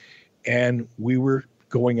shit. And we were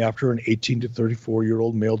going after an 18 to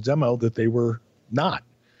 34-year-old male demo that they were not.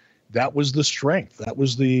 That was the strength.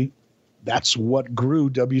 That's what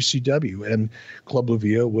grew WCW, and Club La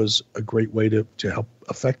Vila was a great way to help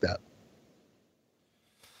affect that.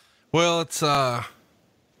 Well,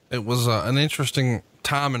 it was an interesting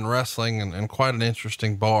time in wrestling and quite an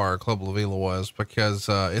interesting bar Club La Vila was, because,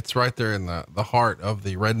 it's right there in the heart of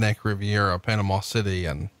the redneck Riviera, Panama City.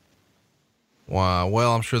 And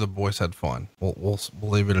well, I'm sure the boys had fun. We'll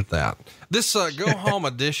leave it at that. This go home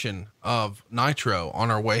edition of Nitro on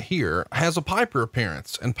our way here has a Piper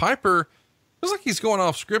appearance, and Piper feels like he's going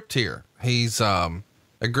off script here. He's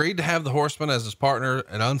agreed to have the Horsemen as his partner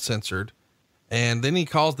at Uncensored, and then he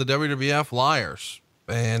calls the WWF liars,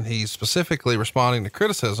 and he's specifically responding to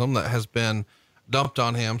criticism that has been dumped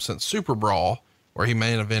on him since Super Brawl, where he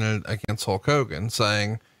main evented against Hulk Hogan,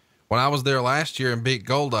 saying, "When I was there last year and beat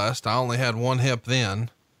Goldust, I only had one hip then.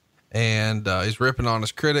 and he's ripping on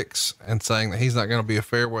his critics and saying that he's not going to be a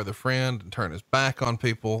fair weather friend and turn his back on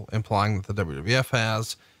people, implying that the WWF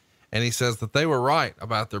has. And he says that they were right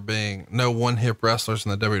about there being no one hip wrestlers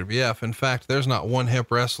in the WWF. In fact, there's not one hip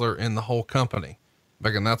wrestler in the whole company.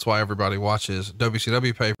 Again, that's why everybody watches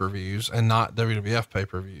WCW pay-per-views and not WWF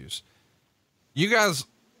pay-per-views. You guys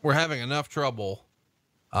were having enough trouble,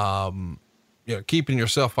 keeping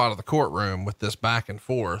yourself out of the courtroom with this back and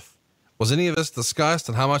forth. Was any of this discussed,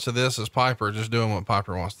 and how much of this is Piper just doing what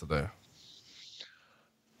Piper wants to do?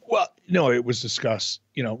 Well, no, it was discussed.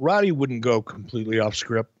 Roddy wouldn't go completely off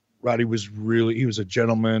script. Roddy was he was a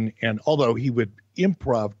gentleman. And although he would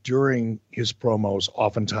improv during his promos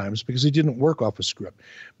oftentimes because he didn't work off a script,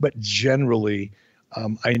 but generally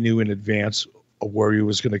I knew in advance of where he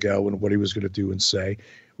was going to go and what he was going to do and say.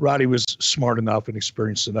 Roddy was smart enough and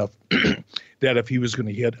experienced enough that if he was going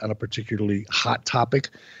to hit on a particularly hot topic,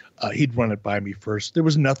 he'd run it by me first. There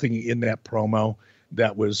was nothing in that promo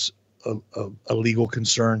that was a legal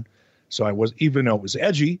concern. So even though it was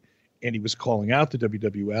edgy and he was calling out the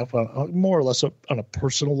WWF more or less on a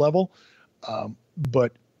personal level,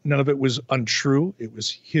 but none of it was untrue. It was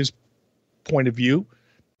his point of view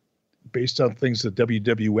based on things that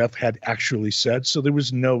WWF had actually said. So there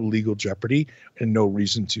was no legal jeopardy and no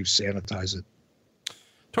reason to sanitize it.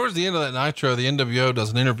 Towards the end of that Nitro, the NWO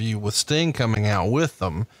does an interview with Sting coming out with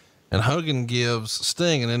them, and Hogan gives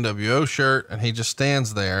Sting an NWO shirt, and he just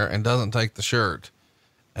stands there and doesn't take the shirt.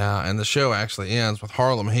 And the show actually ends with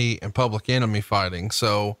Harlem Heat and Public Enemy fighting.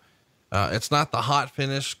 So it's not the hot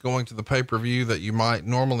finish going to the pay-per-view that you might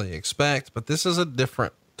normally expect, but this is a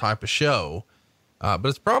different type of show. But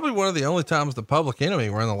it's probably one of the only times the Public Enemy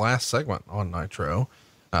were in the last segment on Nitro.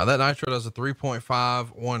 That Nitro does a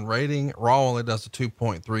 3.51 rating. Raw only does a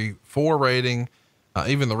 2.34 rating.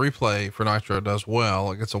 Even the replay for Nitro does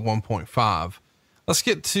well. It gets a 1.5. Let's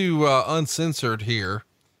get to uncensored here.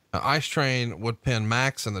 Ice Train would pin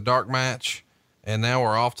Max in the dark match. And now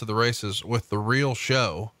we're off to the races with the real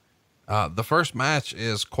show. The first match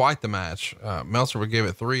is quite the match. Meltzer would give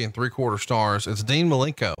it 3 3/4 stars. It's Dean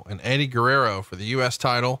Malenko and Eddie Guerrero for the U.S.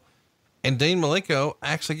 title. And Dean Malenko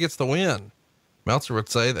actually gets the win. Meltzer would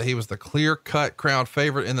say that he was the clear-cut crowd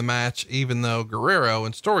favorite in the match, even though Guerrero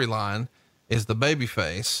in storyline is the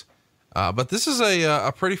babyface. But this is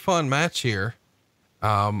a pretty fun match here.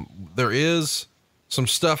 There is some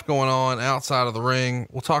stuff going on outside of the ring.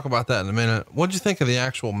 We'll talk about that in a minute. What'd you think of the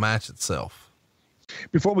actual match itself?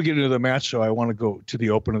 Before we get into the match, though, I want to go to the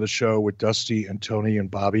open of the show with Dusty and Tony and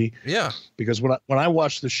Bobby. Yeah. Because when I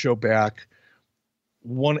watched the show back,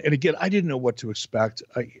 and again, I didn't know what to expect.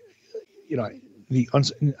 I knew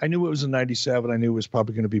it was in 97. I knew it was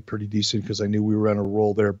probably going to be pretty decent because I knew we were on a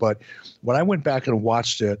roll there. But when I went back and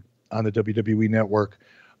watched it on the WWE Network,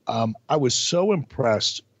 I was so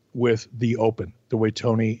impressed with the open, the way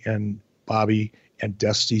Tony and Bobby and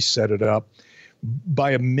Dusty set it up.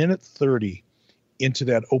 By a minute 30 into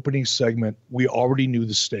that opening segment, we already knew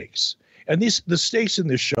the stakes. And the stakes in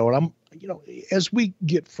this show, and as we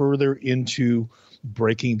get further into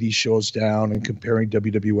breaking these shows down and comparing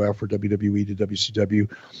WWF or WWE to WCW,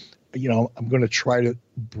 I'm going to try to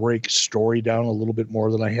break story down a little bit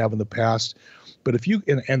more than I have in the past. But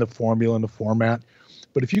and the formula and the format,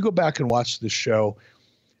 but if you go back and watch this show,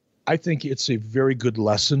 I think it's a very good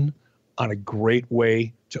lesson on a great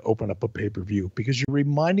way to open up a pay-per-view, because you're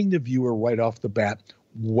reminding the viewer right off the bat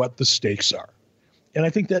what the stakes are. And I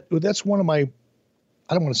think that's one of my,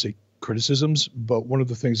 I don't want to say criticisms, but one of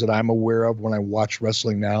the things that I'm aware of when I watch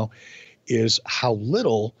wrestling now is how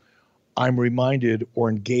little I'm reminded or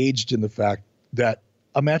engaged in the fact that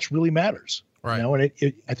a match really matters. Right.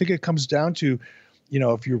 And I think it comes down to,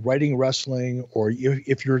 if you're writing wrestling or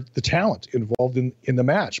if you're the talent involved in the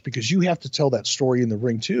match, because you have to tell that story in the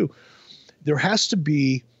ring too. There has to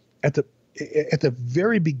be at the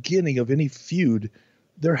very beginning of any feud,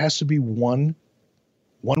 there has to be one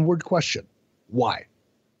word question. Why?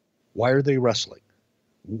 Why are they wrestling?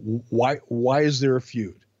 Why is there a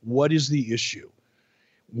feud? What is the issue?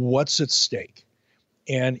 What's at stake?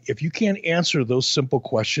 And if you can't answer those simple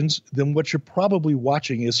questions, then what you're probably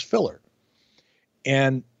watching is filler.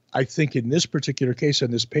 And I think in this particular case, on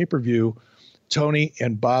this pay-per-view, Tony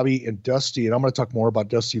and Bobby and Dusty, and I'm going to talk more about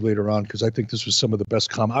Dusty later on because I think this was some of the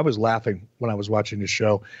best I was laughing when I was watching the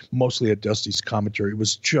show, mostly at Dusty's commentary. It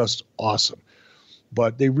was just awesome.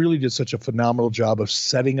 But they really did such a phenomenal job of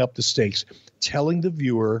setting up the stakes, telling the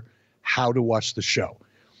viewer how to watch the show.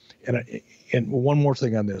 And one more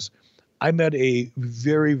thing on this. I met a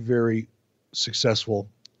very, very successful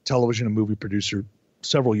television and movie producer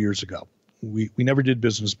several years ago. We never did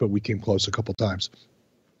business, but we came close a couple times.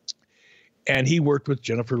 And he worked with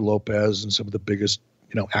Jennifer Lopez and some of the biggest,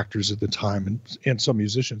 actors at the time and some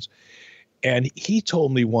musicians. And he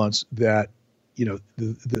told me once that,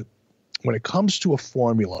 the when it comes to a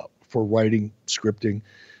formula for writing, scripting,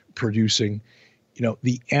 producing,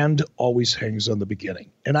 the end always hangs on the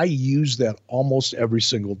beginning. And I use that almost every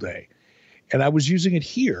single day. And I was using it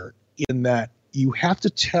here in that you have to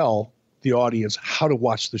tell the audience how to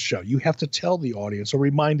watch the show. You have to tell the audience or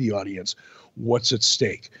remind the audience what's at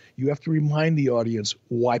stake. You have to remind the audience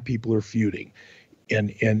why people are feuding.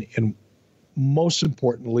 And most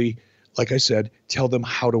importantly, like I said, tell them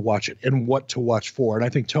how to watch it and what to watch for. And I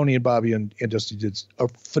think Tony and Bobby and Dusty did a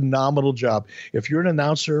phenomenal job. If you're an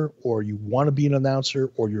announcer or you want to be an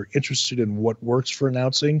announcer or you're interested in what works for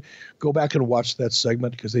announcing, go back and watch that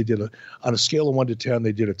segment because they did on a scale of 1 to 10,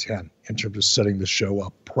 they did a 10 in terms of setting the show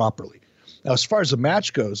up properly. Now, as far as the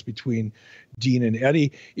match goes between Dean and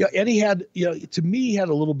Eddie, Eddie had, to me, had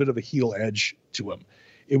a little bit of a heel edge to him.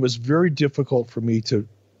 It was very difficult for me to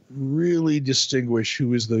really distinguish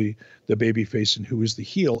who is the baby face and who is the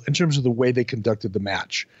heel in terms of the way they conducted the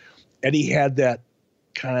match. Eddie had that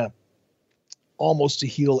kind of almost a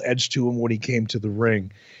heel edge to him when he came to the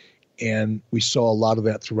ring. And we saw a lot of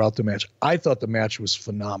that throughout the match. I thought the match was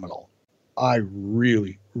phenomenal. I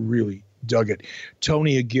really, really dug it.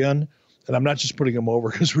 Tony, again, and I'm not just putting him over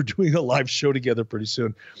because we're doing a live show together pretty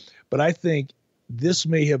soon, but I think this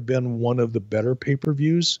may have been one of the better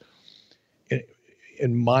pay-per-views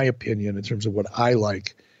in my opinion, in terms of what I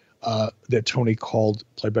like, that Tony called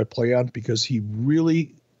play-by-play on, because he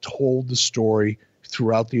really told the story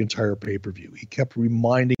throughout the entire pay-per-view. He kept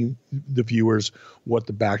reminding the viewers what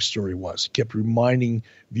the backstory was. He kept reminding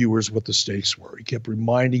viewers what the stakes were. He kept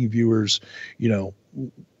reminding viewers,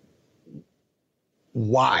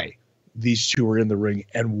 why these two are in the ring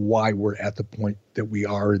and why we're at the point that we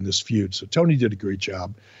are in this feud. So Tony did a great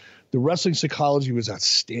job. The wrestling psychology was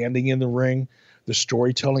outstanding in the ring. The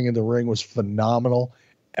storytelling in the ring was phenomenal.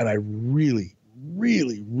 And I really,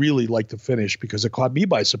 really, really liked the finish because it caught me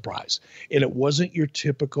by surprise. And it wasn't your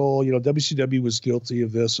typical, WCW was guilty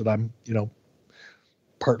of this, and I'm,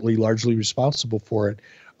 partly largely responsible for it.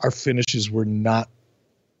 Our finishes were not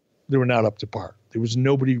up to par. There was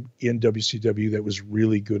nobody in WCW that was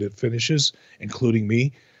really good at finishes, including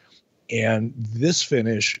me. And this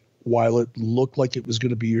finish, while it looked like it was going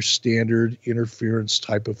to be your standard interference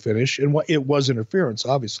type of finish, and it was interference,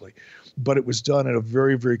 obviously, but it was done in a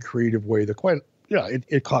very, very creative way that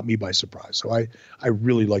it caught me by surprise. So I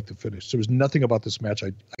really liked the finish. There was nothing about this match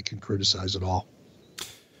I can criticize at all.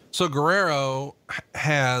 So Guerrero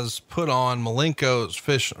has put on Malenko's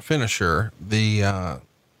finisher, the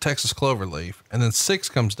Texas Cloverleaf, and then Six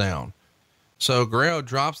comes down. So Guerrero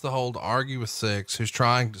drops the hold to argue with Six, who's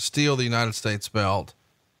trying to steal the United States belt.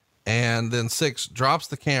 And then Six drops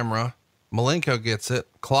the camera. Malenko gets it,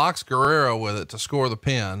 clocks Guerrero with it to score the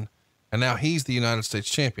pin. And now he's the United States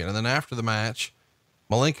champion. And then after the match,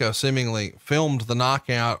 Malenko seemingly filmed the knocked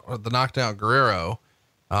out Guerrero,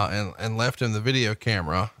 and left him the video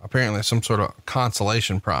camera, apparently some sort of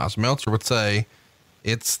consolation prize. Meltzer would say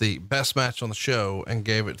it's the best match on the show and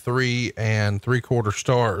gave it 3 3/4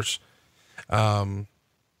 stars.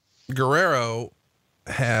 Guerrero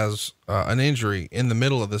has an injury in the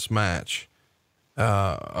middle of this match.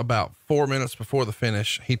 About 4 minutes before the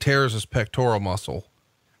finish, he tears his pectoral muscle,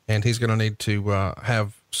 and he's going to need to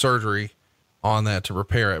have surgery on that to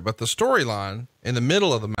repair it. But the storyline in the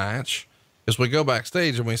middle of the match is we go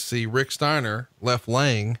backstage and we see Rick Steiner left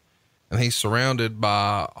laying, and he's surrounded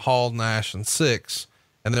by Hall, Nash, and Six,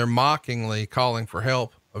 and they're mockingly calling for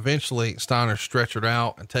help. Eventually Steiner's stretchered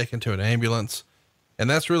out and taken to an ambulance. And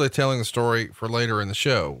that's really telling the story for later in the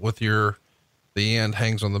show with the end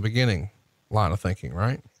hangs on the beginning line of thinking,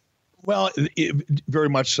 right? Well, very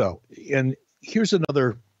much so. And here's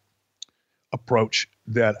another approach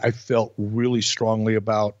that I felt really strongly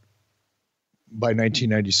about by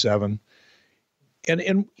 1997.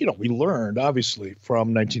 And we learned obviously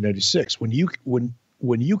from 1996 when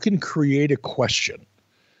you can create a question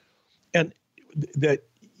and that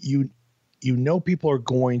people are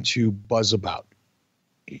going to buzz about,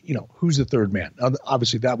 who's the third man?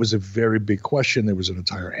 Obviously that was a very big question. There was an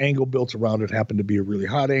entire angle built around it, happened to be a really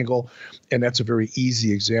hot angle. And that's a very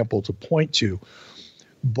easy example to point to.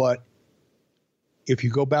 But if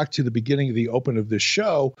you go back to the beginning of the open of this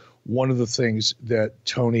show, one of the things that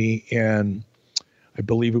Tony and I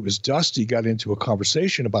believe it was Dusty got into a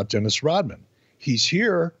conversation about Dennis Rodman. He's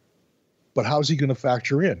here, but how's he going to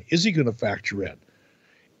factor in? Is he going to factor in?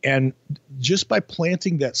 And just by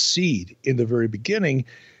planting that seed in the very beginning,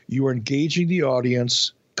 you are engaging the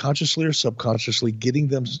audience consciously or subconsciously, getting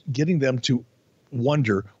them to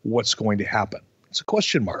wonder what's going to happen. It's a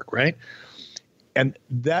question mark, right? And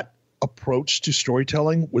that approach to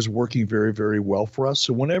storytelling was working very, very well for us.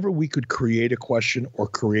 So whenever we could create a question or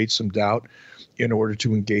create some doubt in order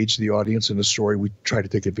to engage the audience in the story, we try to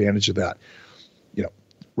take advantage of that.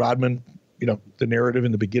 Rodman, the narrative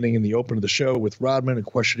in the beginning and the open of the show with Rodman and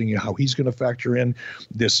questioning how he's going to factor in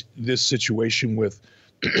this situation with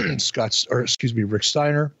Rick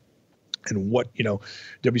Steiner, and what,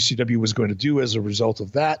 WCW was going to do as a result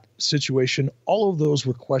of that situation. All of those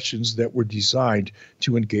were questions that were designed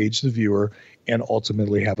to engage the viewer and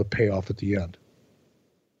ultimately have a payoff at the end.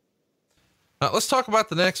 Let's talk about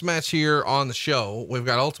the next match here on the show. We've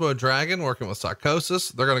got Ultimo Dragon working with Psychosis.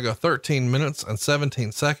 They're going to go 13 minutes and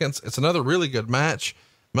 17 seconds. It's another really good match.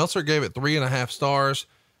 Meltzer gave it 3.5 stars.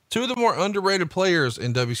 Two of the more underrated players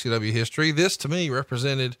in WCW history. This to me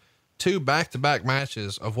represented two back-to-back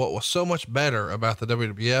matches of what was so much better about the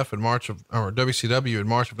WWF or WCW in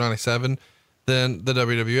March of 97 than the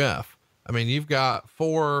WWF. I mean, you've got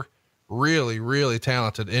four really, really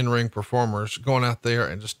talented in-ring performers going out there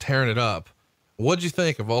and just tearing it up. What'd you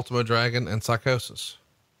think of Ultimo Dragon and Psychosis?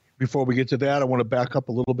 Before we get to that, I want to back up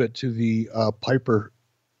a little bit to the Piper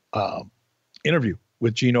interview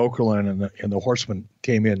with Gene Okerlund, and the Horsemen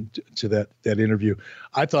came in to that interview.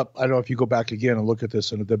 I don't know if you go back again and look at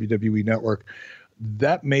this on the WWE Network,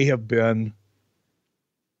 that may have been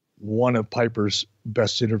one of Piper's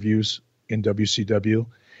best interviews in WCW.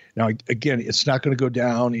 Now, again, it's not going to go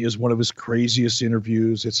down as one of his craziest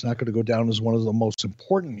interviews. It's not going to go down as one of the most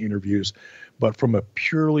important interviews, but from a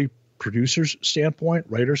purely producer's standpoint,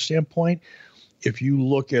 writer's standpoint, if you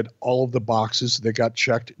look at all of the boxes that got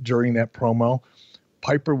checked during that promo,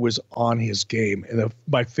 Piper was on his game. And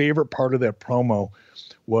my favorite part of that promo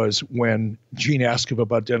was when Gene asked him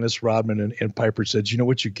about Dennis Rodman, and Piper said, you know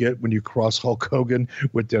what you get when you cross Hulk Hogan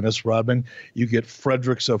with Dennis Rodman? You get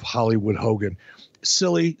Fredericks of Hollywood Hogan.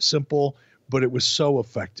 Silly, simple, but it was so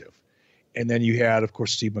effective. And then you had, of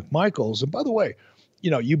course, Steve McMichaels. And by the way,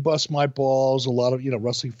 you bust my balls, a lot of,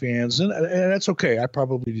 wrestling fans, and that's okay. I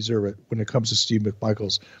probably deserve it when it comes to Steve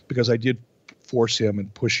McMichaels, because I did force him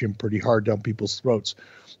and push him pretty hard down people's throats.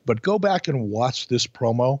 But go back and watch this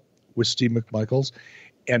promo with Steve McMichaels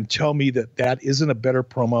and tell me that isn't a better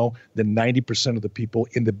promo than 90% of the people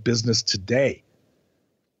in the business today.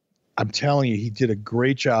 I'm telling you, he did a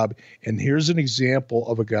great job. And here's an example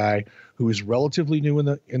of a guy who is relatively new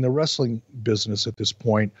in the wrestling business at this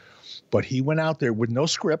point, but he went out there with no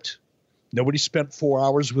script. Nobody spent 4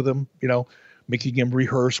 hours with him, making him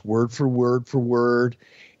rehearse word for word.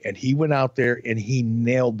 And he went out there and he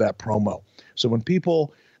nailed that promo. So when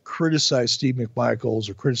people criticize Steve McMichaels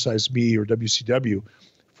or criticize me or WCW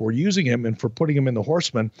for using him and for putting him in the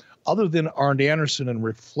Horsemen, other than Arn Anderson and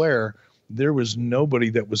Ric Flair, there was nobody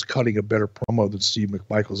that was cutting a better promo than Steve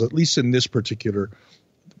McMichaels, at least in this particular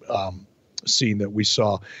scene that we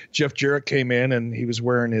saw. Jeff Jarrett came in and he was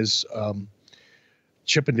wearing his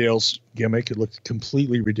Chippendales gimmick. It looked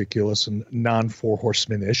completely ridiculous and non-Four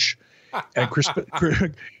Horsemen-ish. And Chris,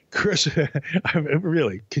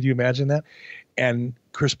 really, could you imagine that? And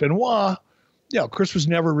Chris Benoit, Chris was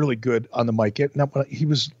never really good on the mic. He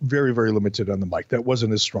was very, very limited on the mic. That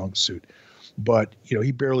wasn't his strong suit. But,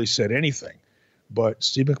 he barely said anything. But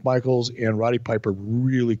Steve McMichaels and Roddy Piper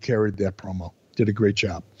really carried that promo, did a great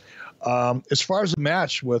job. As far as the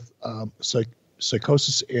match with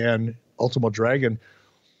Psychosis and Ultimo Dragon,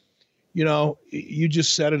 you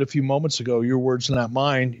just said it a few moments ago, your words, not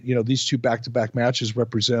mine. These two back-to-back matches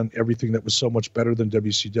represent everything that was so much better than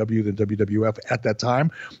WCW, than WWF at that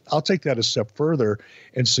time. I'll take that a step further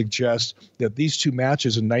and suggest that these two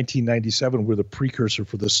matches in 1997 were the precursor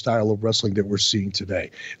for the style of wrestling that we're seeing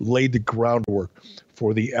today. Laid the groundwork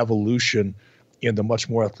for the evolution in the much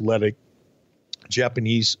more athletic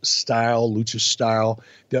Japanese style, lucha style,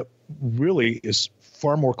 that really is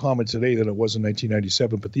far more common today than it was in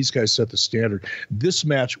 1997, but these guys set the standard. This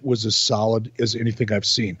match was as solid as anything I've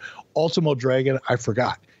seen. Ultimo Dragon, I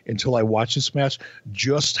forgot until I watched this match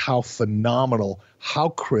just how phenomenal, how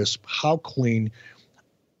crisp, how clean,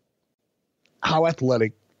 how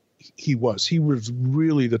athletic he was. He was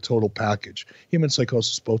really the total package. Him and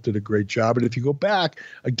Psychosis both did a great job. And if you go back,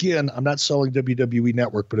 again, I'm not selling WWE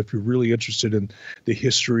Network, but if you're really interested in the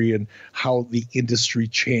history and how the industry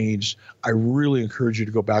changed, I really encourage you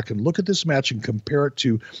to go back and look at this match and compare it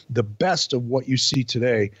to the best of what you see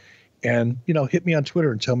today. And, hit me on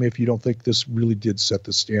Twitter and tell me if you don't think this really did set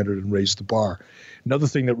the standard and raise the bar. Another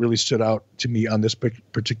thing that really stood out to me on this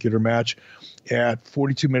particular match, at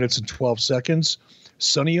 42 minutes and 12 seconds,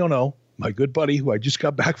 Sonny Ono, my good buddy who I just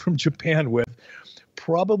got back from Japan with,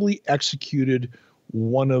 probably executed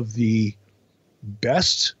one of the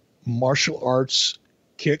best martial arts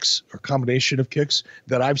kicks or combination of kicks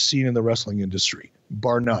that I've seen in the wrestling industry,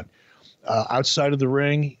 bar none. Outside of the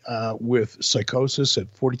ring with Psychosis at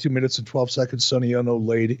 42 minutes and 12 seconds, Sonny Ono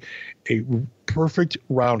laid a perfect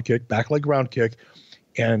round kick, back leg round kick,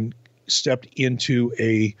 and stepped into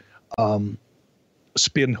a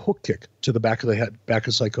spin hook kick to the back of the head, back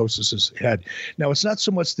of Psychosis's head. Now, it's not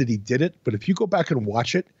so much that he did it, but if you go back and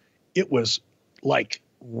watch it, it was like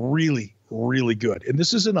really, really good. And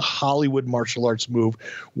this isn't a Hollywood martial arts move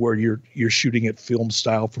where you're shooting it film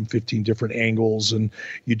style from 15 different angles and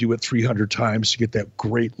you do it 300 times to get that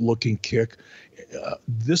great looking kick.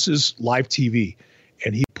 This is live TV,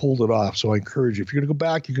 and he pulled it off. So I encourage you, if you're going to go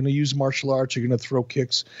back, you're going to use martial arts, you're going to throw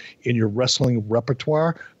kicks in your wrestling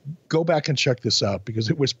repertoire, go back and check this out because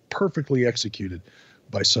it was perfectly executed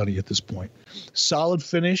by Sonny at this point. Solid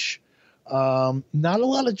finish. Not a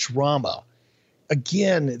lot of drama.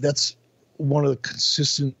 Again, that's one of the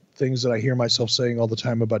consistent things that I hear myself saying all the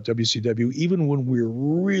time about WCW. Even when we're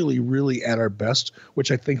really, really at our best,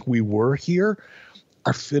 which I think we were here,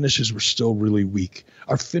 our finishes were still really weak.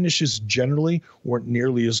 Our finishes generally weren't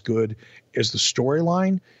nearly as good as the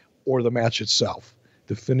storyline or the match itself.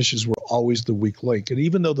 The finishes were always the weak link. And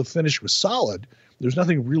even though the finish was solid, there's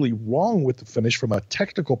nothing really wrong with the finish from a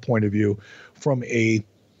technical point of view. From a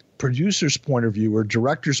producer's point of view or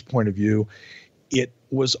director's point of view, it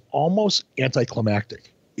was almost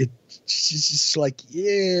anticlimactic. It's just like,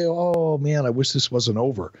 yeah, oh man, I wish this wasn't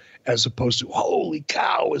over, as opposed to, holy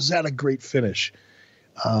cow, is that a great finish?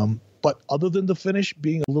 But other than the finish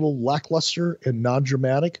being a little lackluster and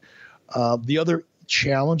non-dramatic, the other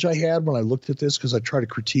challenge I had when I looked at this, because I try to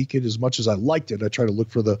critique it as much as I liked it, I try to look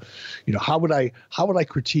for the, how would I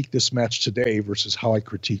critique this match today versus how I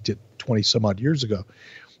critiqued it 20 some odd years ago.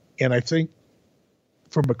 And I think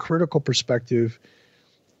from a critical perspective,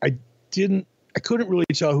 I couldn't really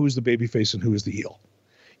tell who was the babyface and who was the heel.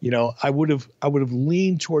 I would have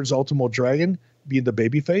leaned towards Ultimo Dragon being the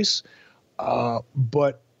babyface,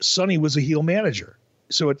 but Sonny was a heel manager,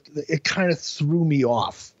 so it kind of threw me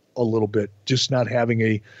off a little bit, just not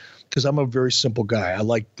having because I'm a very simple guy. I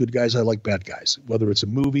like good guys, I like bad guys. Whether it's a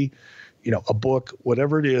movie, a book,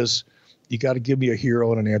 whatever it is, you got to give me a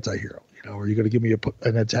hero and an anti-hero, or you got to give me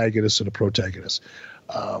an antagonist and a protagonist.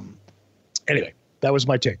 Anyway, that was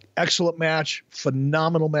my take. Excellent match,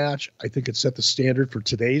 phenomenal match. I think it set the standard for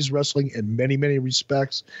today's wrestling in many, many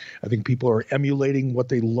respects. I think people are emulating what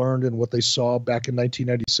they learned and what they saw back in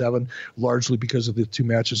 1997, largely because of the two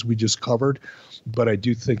matches we just covered. But I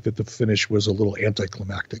do think that the finish was a little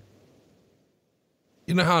anticlimactic.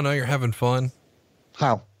 You know how I know you're having fun?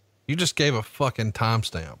 How? You just gave a fucking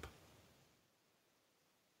timestamp.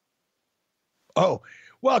 Oh,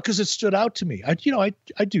 well, because it stood out to me. I do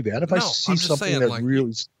that. If I see something saying, that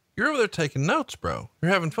really, you're over there taking notes, bro.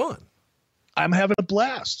 You're having fun. I'm having a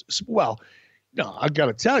blast. Well, no, I got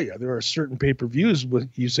to tell you, there are certain pay-per-views when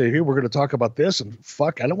you say, "Hey, we're going to talk about this," and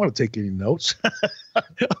fuck, I don't want to take any notes. I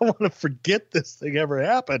want to forget this thing ever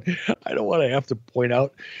happened. I don't want to have to point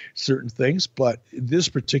out certain things. But this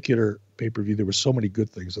particular pay-per-view, there were so many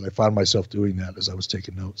good things that I found myself doing that as I was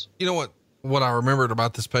taking notes. You know what? What I remembered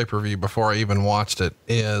about this pay-per-view before I even watched it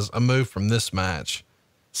is a move from this match.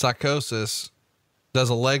 Psychosis does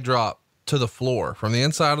a leg drop to the floor, from the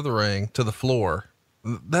inside of the ring to the floor.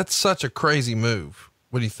 That's such a crazy move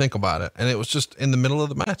when you think about it. And it was just in the middle of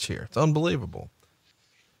the match here. It's unbelievable.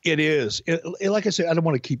 It is. Like I said, I don't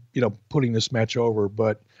want to keep, putting this match over,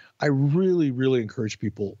 but I really, really encourage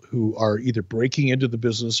people who are either breaking into the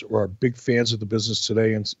business or are big fans of the business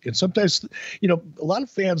today. And sometimes, a lot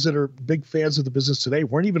of fans that are big fans of the business today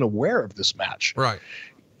weren't even aware of this match. Right.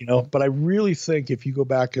 But I really think if you go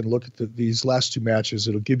back and look at these last two matches,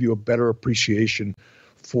 it'll give you a better appreciation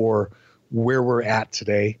for where we're at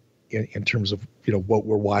today in terms of, what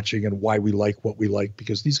we're watching and why we like what we like,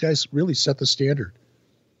 because these guys really set the standard.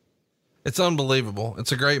 It's unbelievable.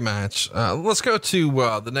 It's a great match. Let's go to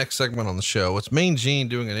the next segment on the show. It's Mean Gene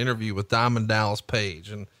doing an interview with Diamond Dallas Page.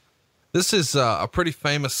 And this is a pretty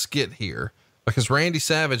famous skit here because Randy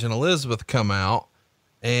Savage and Elizabeth come out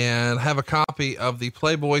and have a copy of the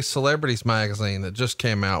Playboy Celebrities magazine that just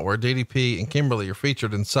came out, where DDP and Kimberly are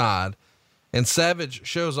featured inside. And Savage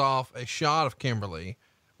shows off a shot of Kimberly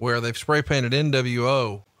where they've spray painted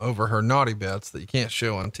NWO over her naughty bits that you can't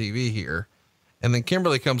show on TV here. And then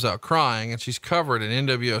Kimberly comes out crying, and she's covered in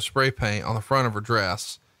NWO spray paint on the front of her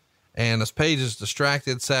dress. And as Page is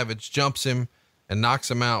distracted, Savage jumps him and knocks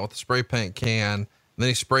him out with a spray paint can. And then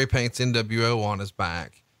he spray paints NWO on his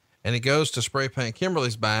back, and he goes to spray paint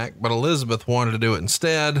Kimberly's back, but Elizabeth wanted to do it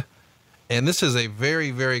instead. And this is a very,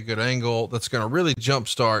 very good angle that's going to really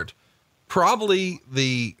jumpstart probably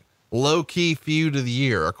the low key feud of the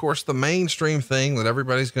year. Of course, the mainstream thing that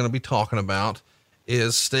everybody's going to be talking about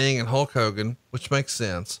is Sting and Hulk Hogan, which makes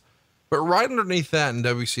sense. But right underneath that in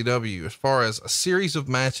WCW, as far as a series of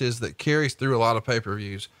matches that carries through a lot of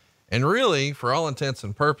pay-per-views and really, for all intents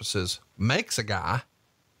and purposes, makes a guy,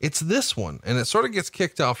 it's this one. And it sort of gets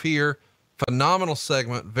kicked off here. Phenomenal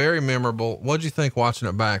segment, very memorable. What'd you think watching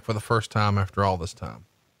it back for the first time after all this time?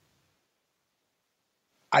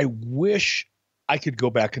 I wish I could go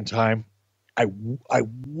back in time. I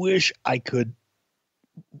wish I could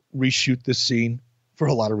reshoot this scene for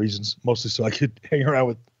a lot of reasons, mostly so I could hang around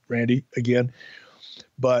with Randy again.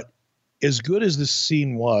 But as good as this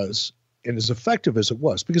scene was, and as effective as it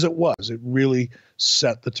was, because it really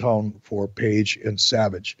set the tone for Page and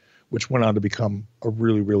Savage, which went on to become a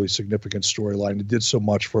really, really significant storyline. It did so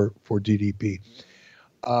much for DDP.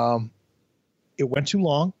 It went too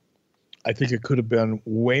long. I think it could have been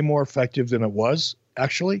way more effective than it was,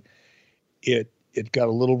 actually. It got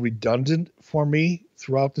a little redundant for me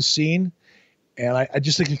throughout the scene, and I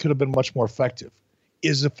just think it could have been much more effective.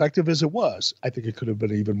 As effective as it was, I think it could have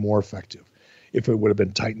been even more effective if it would have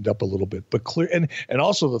been tightened up a little bit. But clear, and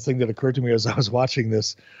also the thing that occurred to me as I was watching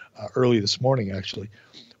this early this morning, actually,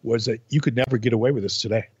 was that you could never get away with this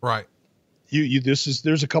today. Right.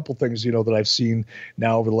 There's a couple things, that I've seen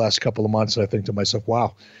now over the last couple of months. And I think to myself,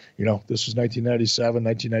 wow, this was 1997,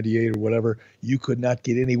 1998 or whatever. You could not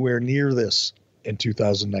get anywhere near this in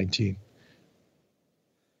 2019.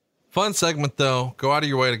 Fun segment though. Go out of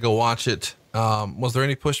your way to go watch it. Was there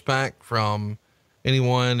any pushback from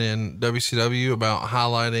anyone in WCW about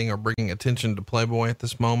highlighting or bringing attention to Playboy at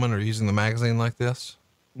this moment or using the magazine like this?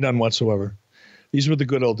 None whatsoever. These were the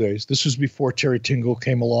good old days. This was before Terry Tingle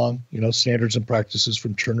came along, standards and practices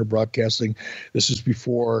from Turner Broadcasting. This is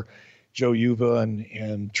before Joe Uva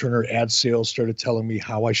and Turner ad sales started telling me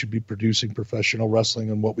how I should be producing professional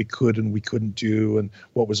wrestling and what we could and we couldn't do and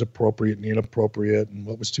what was appropriate and inappropriate and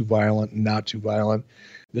what was too violent and not too violent.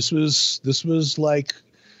 This was like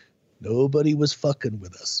nobody was fucking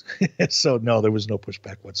with us. So no, there was no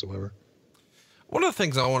pushback whatsoever. One of the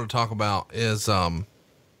things I want to talk about is,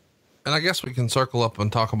 and I guess we can circle up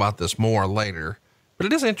and talk about this more later, but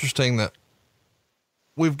it is interesting that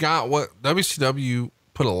we've got what WCW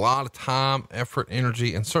put a lot of time, effort,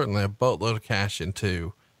 energy, and certainly a boatload of cash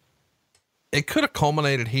into. It could have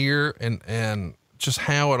culminated here and just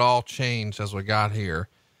how it all changed as we got here.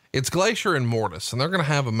 It's Glacier and Mortis, and they're going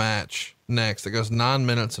to have a match next that goes 9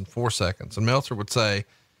 minutes and 4 seconds. And Meltzer would say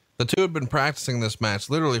the two had been practicing this match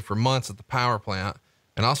literally for months at the power plant,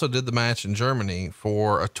 and also did the match in Germany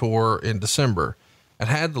for a tour in December. It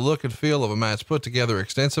had the look and feel of a match put together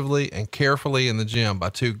extensively and carefully in the gym by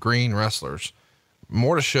two green wrestlers.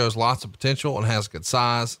 Mortis shows lots of potential and has good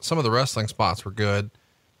size. Some of the wrestling spots were good.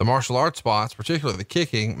 The martial arts spots, particularly the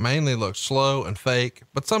kicking, mainly looked slow and fake,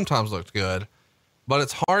 but sometimes looked good. But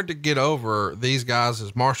it's hard to get over these guys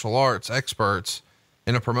as martial arts experts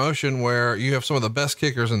in a promotion where you have some of the best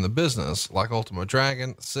kickers in the business, like Ultimo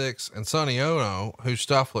Dragon, Six, and Sonny Ono, whose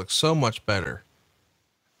stuff looks so much better.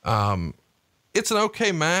 It's an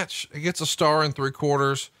okay match. It gets a star in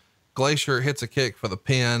 3/4. Glacier hits a kick for the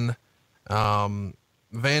pin.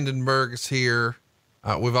 Vandenberg is here.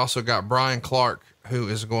 We've also got Brian Clark, who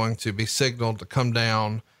is going to be signaled to come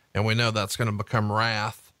down, and we know that's going to become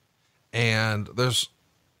Wrath. And there's,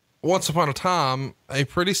 once upon a time, a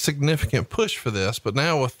pretty significant push for this, but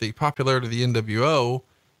now with the popularity of the NWO,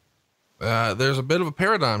 there's a bit of a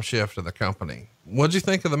paradigm shift in the company. What'd you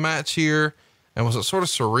think of the match here? And was it sort of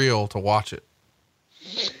surreal to watch it?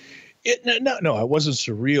 No, it wasn't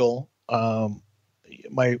surreal.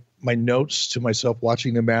 My notes to myself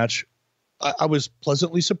watching the match, I was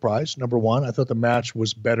pleasantly surprised. Number one, I thought the match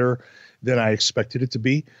was better than I expected it to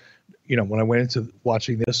be. When I went into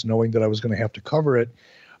watching this, knowing that I was going to have to cover it,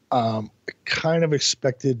 I kind of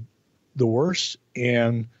expected the worst.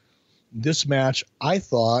 And this match, I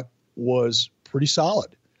thought, was pretty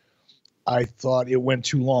solid. I thought it went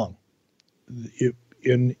too long.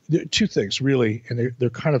 Two things really, and they're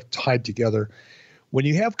kind of tied together. When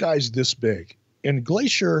you have guys this big, and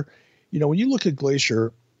Glacier, when you look at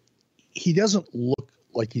Glacier, he doesn't look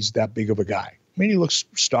like he's that big of a guy. I mean, he looks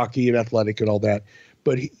stocky and athletic and all that,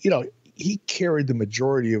 but he carried the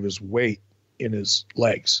majority of his weight in his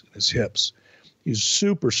legs, his hips. He's a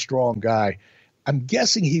super strong guy. I'm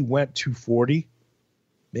guessing he went 240,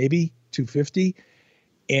 maybe 250.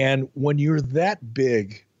 And when you're that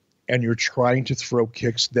big and you're trying to throw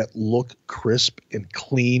kicks that look crisp and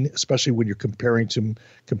clean, especially when you're comparing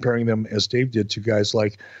them as Dave did to guys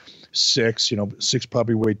like Six, Six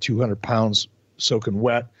probably weighed 200 pounds soaking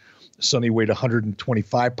wet. Sonny weighed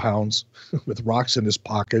 125 pounds with rocks in his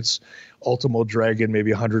pockets. Ultimo Dragon,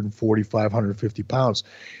 maybe 145, 150 pounds.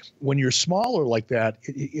 When you're smaller like that,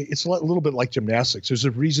 it's a little bit like gymnastics. There's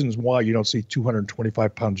a reasons why you don't see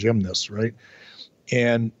 225-pound gymnasts, right?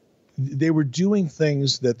 And they were doing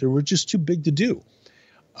things that they were just too big to do,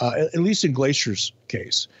 at least in Glacier's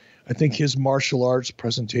case. I think his martial arts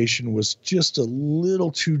presentation was just a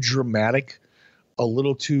little too dramatic, a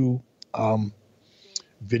little too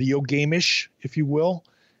video game-ish, if you will.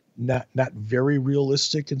 Not very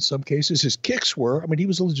realistic in some cases. His kicks were. I mean, he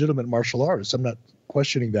was a legitimate martial artist. I'm not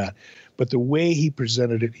questioning that. But the way he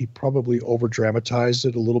presented it, he probably over-dramatized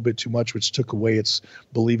it a little bit too much, which took away its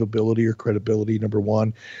believability or credibility, number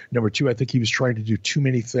one. Number two, I think he was trying to do too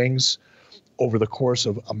many things over the course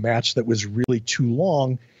of a match that was really too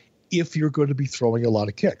long if you're going to be throwing a lot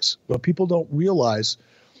of kicks. But people don't realize,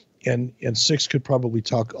 and Six could probably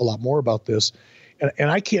talk a lot more about this,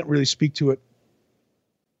 and I can't really speak to it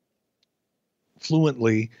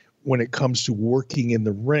fluently when it comes to working in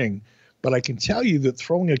the ring, but I can tell you that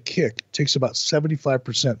throwing a kick takes about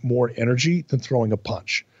 75% more energy than throwing a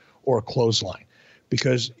punch or a clothesline,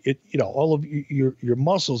 because all of your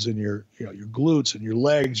muscles in your glutes and your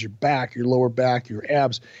legs, your back, your lower back, your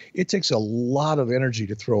abs, it takes a lot of energy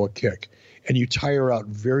to throw a kick, and you tire out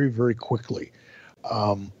very, very quickly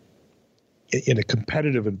in a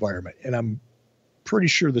competitive environment. And I'm pretty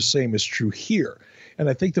sure the same is true here. And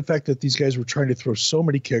I think the fact that these guys were trying to throw so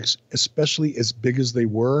many kicks, especially as big as they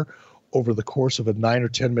were over the course of a 9 or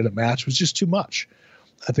 10 minute match, was just too much.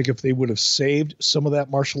 I think if they would have saved some of that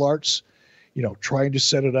martial arts, trying to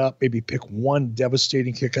set it up, maybe pick one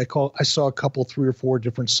devastating kick. I saw a couple, 3 or 4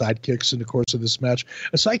 different side kicks in the course of this match.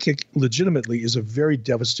 A side kick legitimately is a very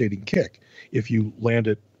devastating kick if you land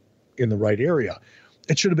it in the right area.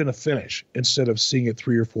 It should have been a finish instead of seeing it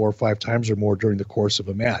 3 or 4 or 5 times or more during the course of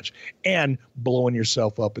a match and blowing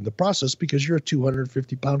yourself up in the process because you're a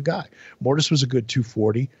 250-pound guy. Mortis was a good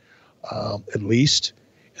 240, at least.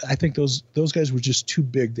 I think those guys were just too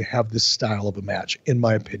big to have this style of a match, in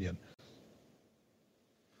my opinion.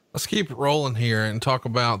 Let's keep rolling here and talk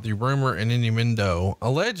about the rumor and innuendo.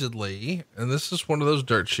 Allegedly, and this is one of those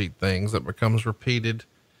dirt sheet things that becomes repeated,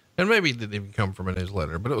 and maybe it didn't even come from a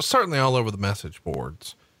newsletter, but it was certainly all over the message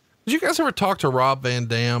boards. Did you guys ever talk to Rob Van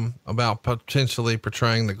Dam about potentially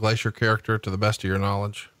portraying the Glacier character, to the best of your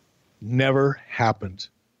knowledge? Never happened.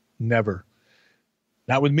 Never.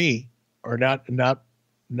 Not with me, or not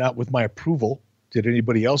with my approval. Did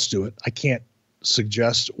anybody else do it? I can't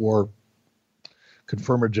suggest or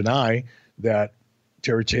confirm or deny that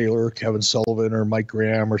Terry Taylor, Kevin Sullivan, or Mike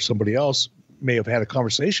Graham or somebody else may have had a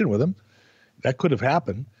conversation with him. That could have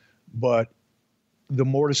happened, but the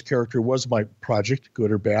Mortis character was my project, good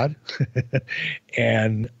or bad.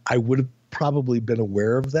 And I would have probably been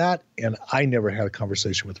aware of that. And I never had a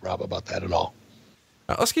conversation with Rob about that at all.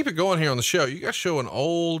 Let's keep it going here on the show. You guys show an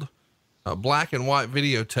old black and white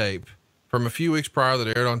videotape from a few weeks prior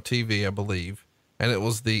that aired on TV, I believe. And it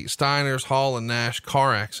was the Steiners, Hall, and Nash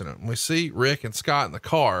car accident. And we see Rick and Scott in the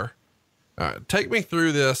car. Take me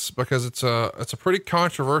through this, because it's a pretty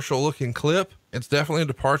controversial looking clip. It's definitely a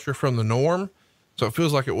departure from the norm. So it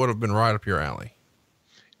feels like it would have been right up your alley.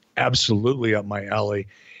 Absolutely up my alley.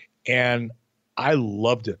 And I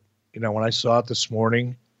loved it. When I saw it this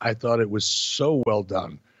morning, I thought it was so well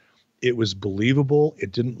done. It was believable.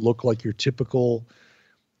 It didn't look like your typical,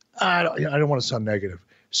 I don't want to sound negative.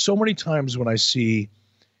 So many times when I see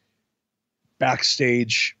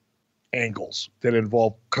backstage angles that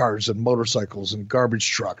involve cars and motorcycles and garbage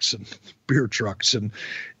trucks and beer trucks, and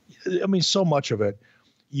I mean, so much of it,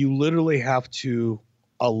 you literally have to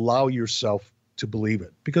allow yourself to believe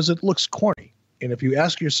it because it looks corny. And if you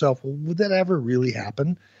ask yourself, well, would that ever really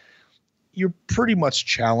happen? You're pretty much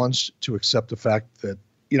challenged to accept the fact that,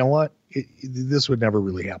 you know what, this would never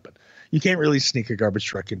really happen. You can't really sneak a garbage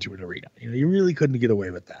truck into an arena. You really couldn't get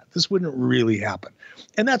away with that. This wouldn't really happen.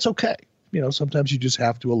 And that's okay. Sometimes you just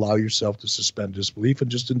have to allow yourself to suspend disbelief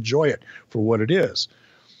and just enjoy it for what it is.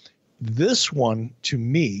 This one, to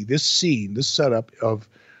me, this scene, this setup of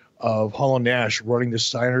Hall and Nash running the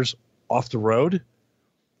Steiners off the road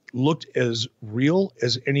looked as real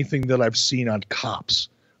as anything that I've seen on Cops.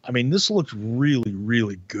 I mean, this looked really,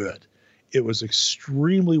 really good. It was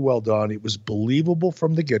extremely well done. It was believable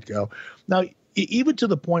from the get-go. Now, even to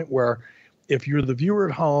the point where if you're the viewer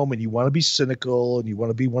at home and you want to be cynical and you want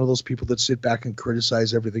to be one of those people that sit back and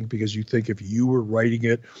criticize everything because you think if you were writing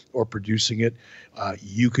it or producing it,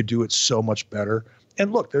 you could do it so much better.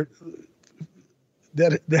 And look,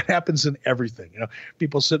 that happens in everything.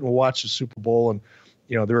 People sit and watch the Super Bowl and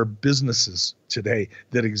There are businesses today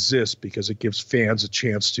that exist because it gives fans a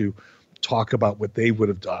chance to talk about what they would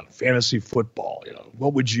have done. Fantasy football,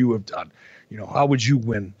 what would you have done? How would you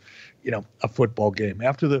win, a football game?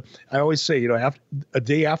 I always say, after a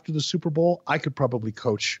day after the Super Bowl, I could probably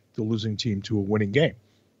coach the losing team to a winning game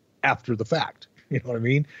after the fact. You know what I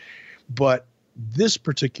mean? But this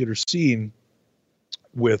particular scene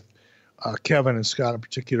with Kevin and Scott in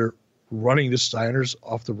particular running the Steiners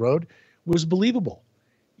off the road was believable.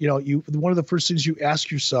 One of the first things you ask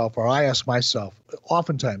yourself, or I ask myself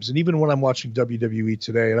oftentimes, and even when I'm watching WWE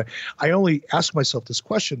today, and I only ask myself this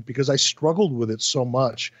question because I struggled with it so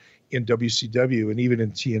much in WCW and even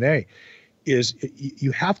in TNA, is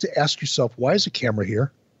you have to ask yourself, why is a camera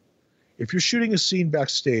here? If you're shooting a scene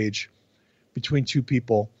backstage between two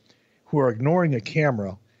people who are ignoring a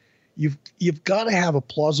camera, you've got to have a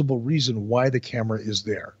plausible reason why the camera is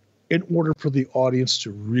there, in order for the audience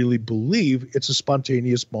to really believe it's a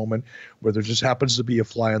spontaneous moment where there just happens to be a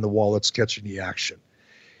fly on the wall that's catching the action.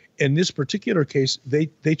 In this particular case,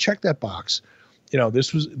 they checked that box.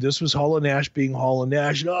 This was Hall and Nash being Hall and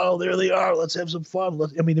Nash. Oh, there they are. Let's have some fun.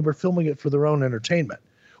 They were filming it for their own entertainment,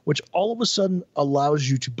 which all of a sudden allows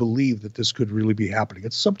you to believe that this could really be happening.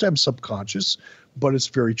 It's sometimes subconscious, but it's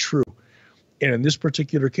very true. And in this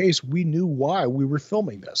particular case, we knew why we were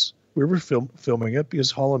filming this. We were filming it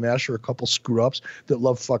because Hall and Nash are a couple screw-ups that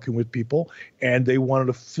love fucking with people, and they wanted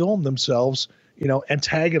to film themselves,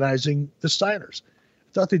 antagonizing the Steiners.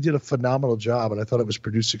 I thought they did a phenomenal job, and I thought it was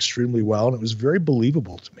produced extremely well, and it was very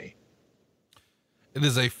believable to me. It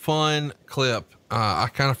is a fun clip. I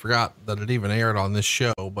kind of forgot that it even aired on this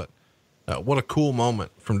show, but what a cool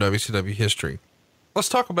moment from WCW history. Let's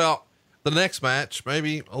talk about the next match,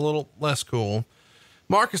 maybe a little less cool.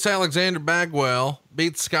 Marcus Alexander Bagwell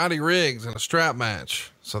beats Scotty Riggs in a strap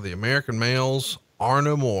match, so the American males are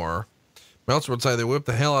no more. Meltzer would say they whipped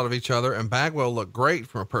the hell out of each other, and Bagwell looked great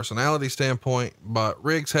from a personality standpoint, but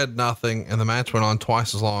Riggs had nothing, and the match went on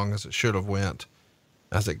twice as long as it should have went,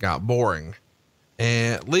 as it got boring.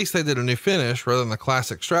 And at least they did a new finish rather than the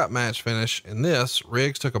classic strap match finish. In this,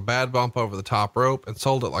 Riggs took a bad bump over the top rope and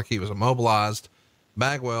sold it like he was immobilized.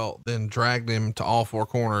 Bagwell then dragged him to all four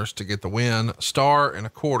corners to get the win. 1.25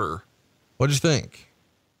 stars. What'd you think?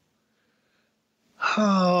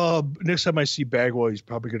 Next time I see Bagwell, he's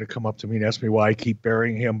probably going to come up to me and ask me why I keep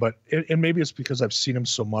burying him. And maybe it's because I've seen him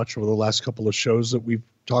so much over the last couple of shows that we've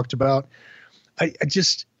talked about. I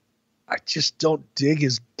just don't dig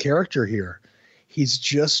his character here. He's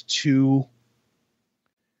just too,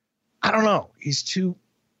 I don't know. He's too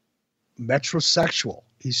metrosexual.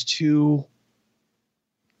 He's too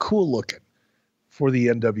cool looking for the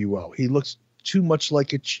NWO. He looks too much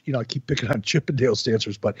like it. I keep picking on Chippendales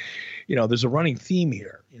dancers, but there's a running theme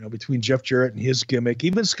here, between Jeff Jarrett and his gimmick,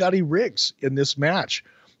 even Scotty Riggs in this match.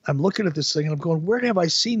 I'm looking at this thing and I'm going, where have I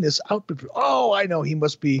seen this outfit? Oh, I know. He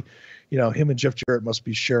must be, him and Jeff Jarrett must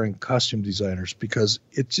be sharing costume designers, because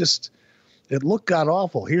it looked god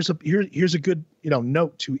awful. Here's a good,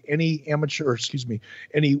 note to any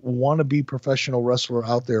any wannabe professional wrestler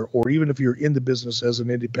out there, or even if you're in the business as an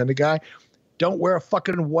independent guy, don't wear a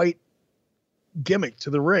fucking white gimmick to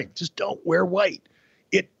the ring. Just don't wear white.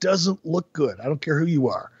 It doesn't look good. I don't care who you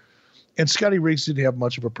are. And Scotty Riggs didn't have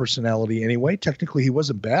much of a personality anyway. Technically, he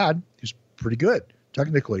wasn't bad. He was pretty good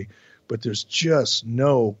technically, but there's just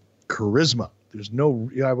no charisma. There's no,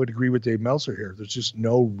 I would agree with Dave Meltzer here. There's just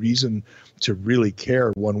no reason to really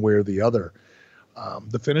care one way or the other.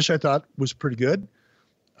 The finish I thought was pretty good,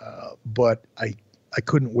 but I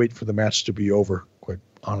couldn't wait for the match to be over, quite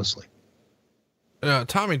honestly.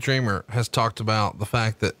 Tommy Dreamer has talked about the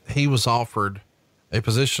fact that he was offered a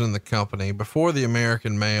position in the company before the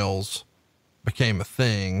American males became a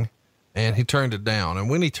thing, and he turned it down. And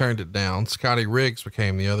when he turned it down, Scotty Riggs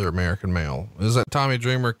became the other American male. Is that Tommy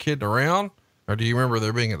Dreamer kidding around? Or do you remember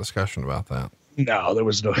there being a discussion about that? No, there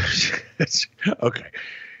was no. Okay.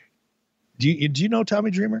 Do you know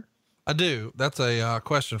Tommy Dreamer? I do. That's a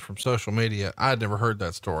question from social media. I had never heard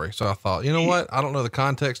that story. So I thought, you know what? I don't know the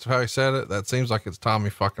context of how he said it. That seems like it's Tommy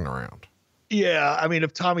fucking around. Yeah. I mean,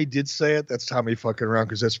 if Tommy did say it, that's Tommy fucking around,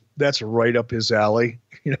 because that's right up his alley.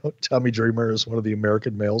 Tommy Dreamer is one of the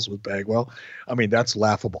American males with Bagwell. I mean, that's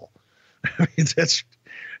laughable. I mean,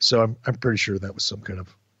 so I'm pretty sure that was some kind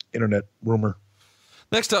of internet rumor.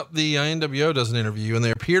 Next up, the NWO does an interview, and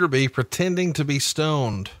they appear to be pretending to be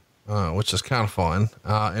stoned, which is kind of fun.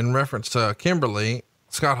 In reference to Kimberly,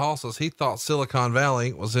 Scott Hall says he thought Silicon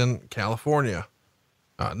Valley was in California.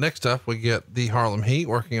 Next up, we get the Harlem Heat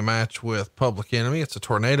working a match with Public Enemy. It's a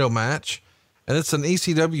tornado match, and it's an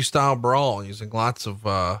ECW style brawl using lots of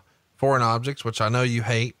foreign objects, which I know you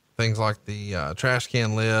hate. things like the trash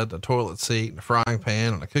can lid, a toilet seat, a frying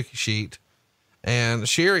pan, and a cookie sheet. And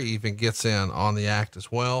Sherry even gets in on the act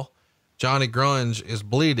as well. Johnny Grunge is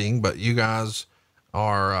bleeding, but you guys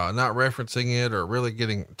are not referencing it or really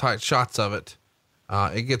getting tight shots of it.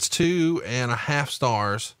 It gets 2.5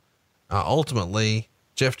 stars. Ultimately,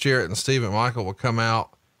 Jeff Jarrett and Steve McMichael will come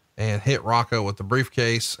out and hit Rocco with the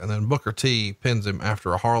briefcase, and then Booker T pins him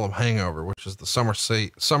after a Harlem hangover, which is the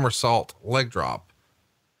somersault leg drop.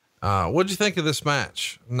 What'd you think of this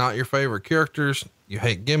match? Not your favorite characters. You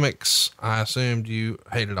hate gimmicks. I assumed you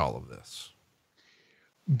hated all of this.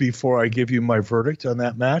 Before I give you my verdict on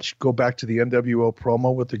that match, go back to the NWO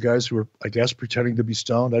promo with the guys who were, I guess, pretending to be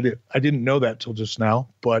stoned. I didn't know that till just now,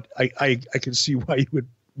 but I can see why you would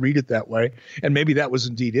read it that way. And maybe that was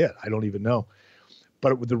indeed it. I don't even know.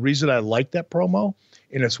 But the reason I like that promo,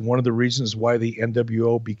 and it's one of the reasons why the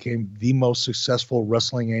NWO became the most successful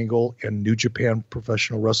wrestling angle in New Japan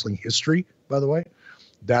professional wrestling history, by the way,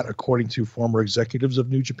 that according to former executives of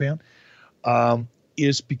New Japan,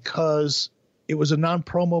 is because it was a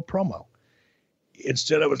non-promo promo.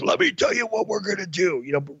 Instead, it was, let me tell you what we're going to do.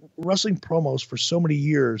 You know, wrestling promos for so many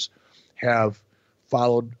years have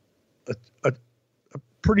followed a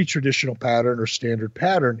pretty traditional pattern or standard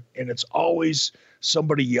pattern, and it's always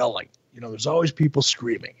somebody yelling. You know, there's always people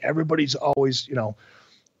screaming. Everybody's always, you know,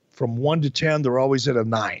 from 1 to 10, they're always at a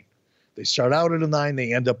 9. They start out at a 9,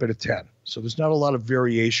 they end up at a 10. So there's not a lot of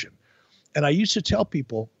variation. And I used to tell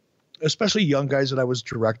people, especially young guys that I was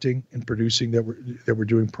directing and producing that were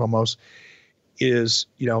doing promos, is,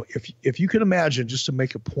 you know, if you can imagine, just to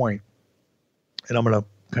make a point, and I'm going to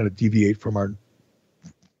kind of deviate from our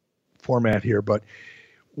format here, but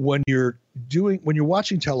when you're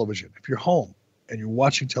watching television, if you're home and you're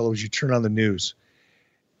watching television, you turn on the news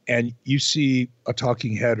and you see a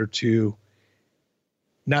talking head or two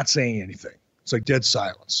not saying anything. It's like dead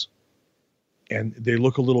silence. And they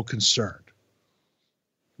look a little concerned.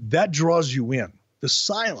 That draws you in. The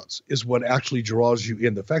silence is what actually draws you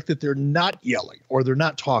in. The fact that they're not yelling or they're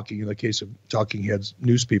not talking, in the case of talking heads,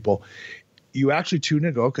 news people, you actually tune in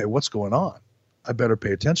and go, okay, what's going on? I better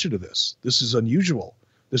pay attention to this. This is unusual.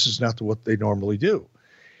 This is not what they normally do.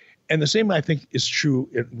 And the same, I think, is true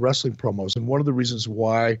in wrestling promos. And one of the reasons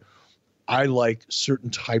why I like certain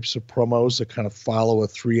types of promos that kind of follow a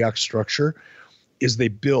 3-act structure is they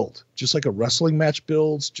build, just like a wrestling match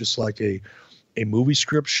builds, just like a movie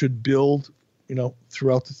script should build, you know,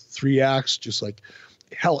 throughout the 3 acts, just like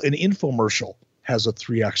hell, an infomercial has a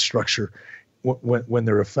 3-act structure when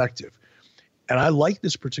they're effective. And I like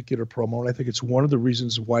this particular promo, and I think it's one of the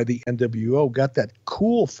reasons why the NWO got that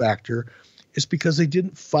cool factor is because they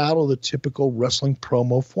didn't follow the typical wrestling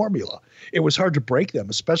promo formula. It was hard to break them,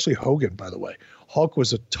 especially Hogan, by the way. Hulk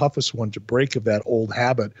was the toughest one to break of that old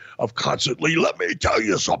habit of constantly, let me tell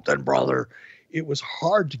you something, brother. It was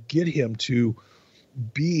hard to get him to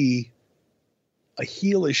be a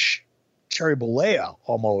heelish Terry Bollea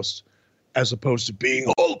almost, as opposed to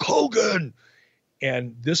being Hulk Hogan.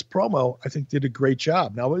 And this promo, I think, did a great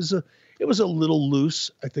job. Now, it was a little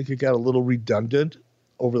loose. I think it got a little redundant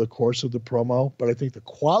over the course of the promo, but I think the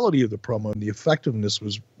quality of the promo and the effectiveness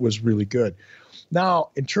was really good.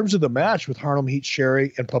 Now, in terms of the match with Harlem Heat,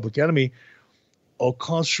 Sherry, and Public Enemy, au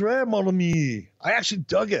contraire, mon ami, I actually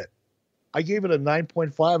dug it. I gave it a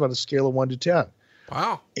 9.5 on a scale of 1 to 10.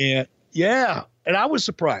 Wow. And yeah, and I was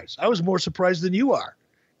surprised. I was more surprised than you are,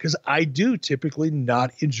 because I do typically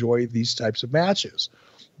not enjoy these types of matches,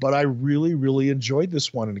 but I really, really enjoyed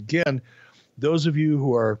this one. And again, those of you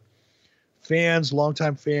who are fans,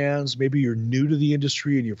 longtime fans, maybe you're new to the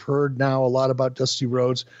industry and you've heard now a lot about Dusty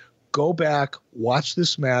Rhodes, go back, watch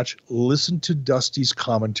this match, listen to Dusty's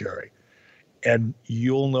commentary, and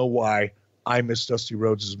you'll know why I miss Dusty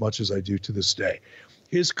Rhodes as much as I do to this day.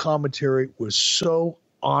 His commentary was so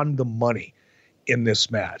on the money in this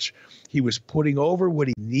match. He was putting over what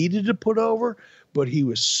he needed to put over, but he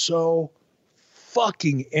was so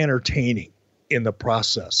fucking entertaining in the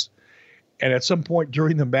process. And at some point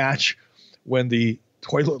during the match, when the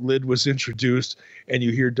toilet lid was introduced and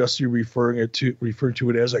you hear Dusty referring to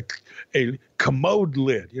it as a commode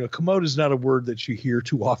lid. You know, commode is not a word that you hear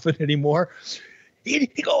too often anymore. He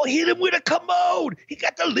go hit him with a commode. He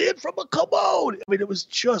got the lid from a commode. I mean, it was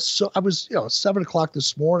just so. I was, 7:00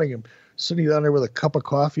 this morning and sitting down there with a cup of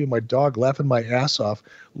coffee and my dog, laughing my ass off,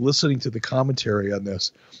 listening to the commentary on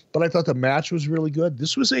this. But I thought the match was really good.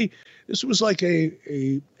 This was like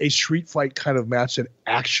a street fight kind of match that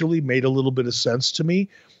actually made a little bit of sense to me.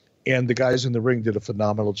 And the guys in the ring did a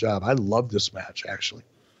phenomenal job. I love this match, actually.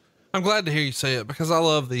 I'm glad to hear you say it, because I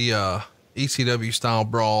love the ECW style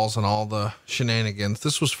brawls and all the shenanigans.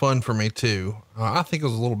 This was fun for me too. I think it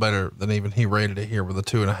was a little better than even he rated it here with a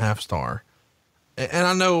 2.5 star. And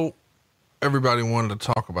I know everybody wanted to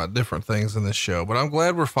talk about different things in this show, but I'm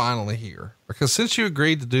glad we're finally here, because since you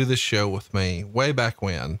agreed to do this show with me way back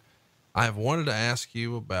when, I have wanted to ask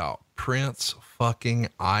you about Prince fucking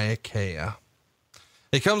Iaukea.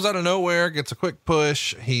 He comes out of nowhere, gets a quick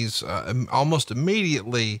push. He's almost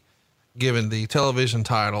immediately given the television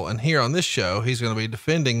title. And here on this show, he's going to be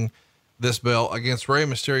defending this belt against Rey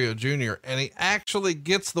Mysterio Jr. And he actually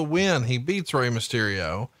gets the win. He beats Rey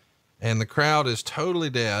Mysterio and the crowd is totally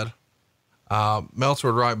dead.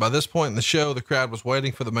 Meltzer would write, by this point in the show, the crowd was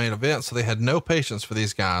waiting for the main event. So they had no patience for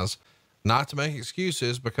these guys. Not to make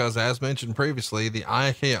excuses, because as mentioned previously, the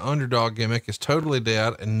Iaukea underdog gimmick is totally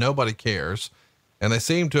dead and nobody cares. And they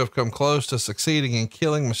seem to have come close to succeeding in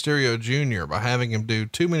killing Mysterio Jr. by having him do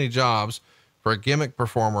too many jobs for a gimmick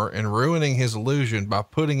performer and ruining his illusion by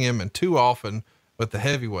putting him in too often with the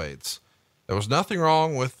heavyweights. There was nothing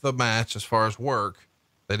wrong with the match as far as work.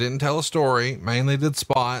 They didn't tell a story, mainly did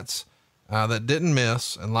spots that didn't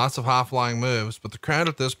miss and lots of high flying moves, but the crowd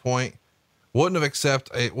at this point wouldn't have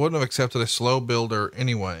accepted a slow builder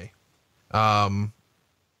anyway.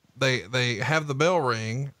 They have the bell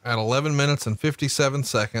ring at 11 minutes and 57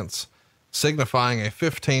 seconds, signifying a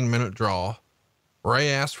 15-minute draw. Rey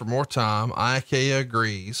asks for more time. Iaukea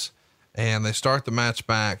agrees, and they start the match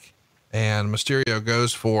back, and Mysterio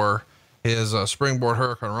goes for his springboard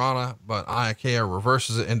Hurricane Rana, but Iaukea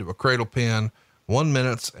reverses it into a cradle pin 1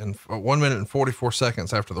 minute and 44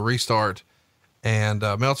 seconds after the restart. And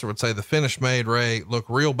Meltzer would say the finish made Rey look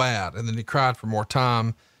real bad. And then he cried for more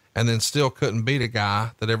time and then still couldn't beat a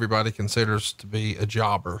guy that everybody considers to be a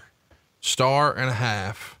jobber. 1.5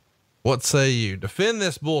 stars. What say you? Defend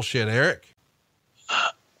this bullshit, Eric.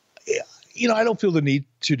 I don't feel the need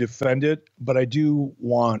to defend it, but I do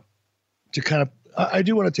want to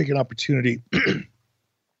take an opportunity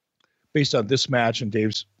based on this match and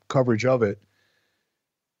Dave's coverage of it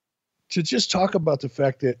to just talk about the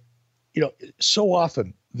fact that, so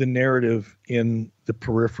often the narrative in the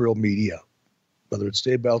peripheral media, whether it's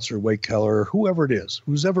Dave Meltzer, Wade Keller, or whoever it is,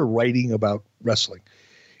 who's ever writing about wrestling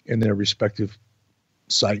in their respective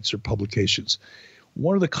sites or publications,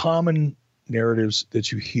 one of the common narratives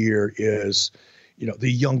that you hear is,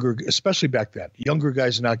 the younger, especially back then, younger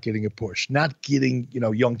guys not getting a push, not getting,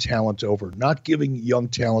 young talent over, not giving young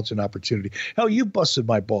talent an opportunity. Hell, you busted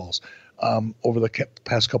my balls over the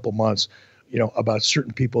past couple months, about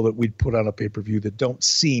certain people that we'd put on a pay-per-view that don't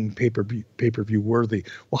seem pay-per-view worthy.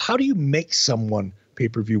 Well, how do you make someone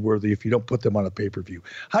pay-per-view worthy if you don't put them on a pay-per-view?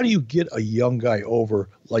 How do you get a young guy over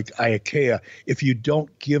like Iaukea if you don't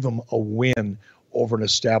give him a win over an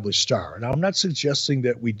established star? Now, I'm not suggesting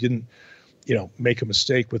that we didn't, make a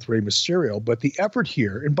mistake with Rey Mysterio, but the effort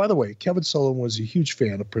here, and by the way, Kevin Sullivan was a huge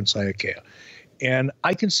fan of Prince Iaukea, and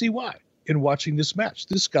I can see why in watching this match.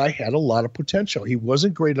 This guy had a lot of potential. He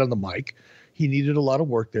wasn't great on the mic. He needed a lot of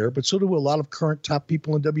work there, but so do a lot of current top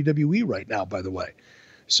people in WWE right now, by the way.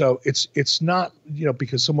 So it's not,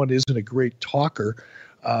 because someone isn't a great talker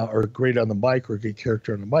or great on the mic or a great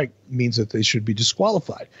character on the mic means that they should be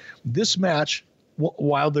disqualified. This match,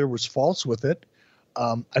 while there was faults with it,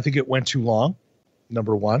 I think it went too long,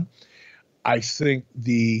 number one. I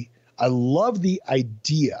love the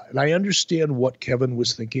idea, and I understand what Kevin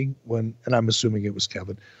was thinking and I'm assuming it was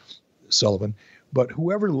Kevin Sullivan, but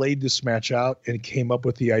whoever laid this match out and came up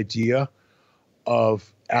with the idea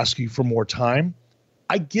of asking for more time,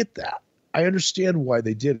 I get that. I understand why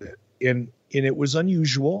they did it. And it was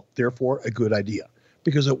unusual, therefore a good idea,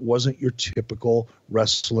 because it wasn't your typical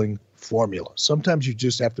wrestling formula. Sometimes you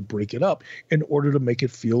just have to break it up in order to make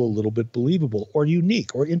it feel a little bit believable or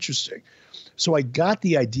unique or interesting. So I got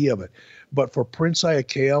the idea of it. But for Prince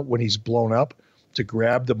Iaukea, when he's blown up, to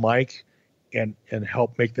grab the mic and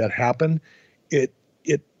help make that happen,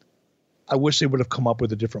 I wish they would have come up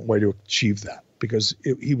with a different way to achieve that, because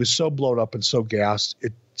he was so blown up and so gassed,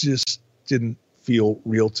 it just didn't feel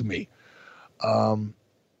real to me.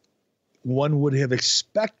 One would have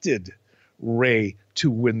expected Rey to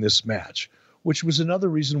win this match, which was another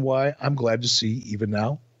reason why I'm glad to see even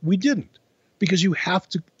now we didn't, because you have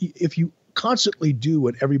to, if you constantly do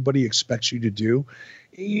what everybody expects you to do,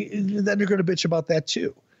 then you're going to bitch about that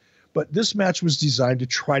too. But this match was designed to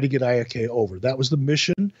try to get Iaukea over. That was the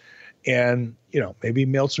mission. And, maybe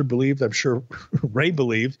Meltzer believed, I'm sure Rey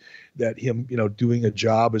believed that him, doing a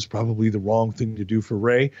job is probably the wrong thing to do for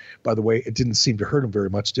Rey. By the way, it didn't seem to hurt him very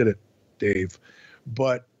much, did it, Dave?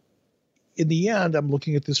 But in the end, I'm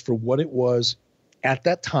looking at this for what it was at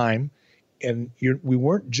that time. And we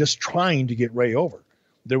weren't just trying to get Rey over.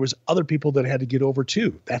 there was other people that had to get over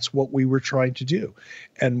too. That's what we were trying to do.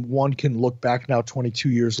 And one can look back now 22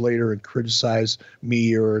 years later and criticize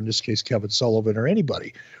me, or in this case, Kevin Sullivan, or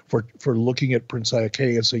anybody for looking at Prince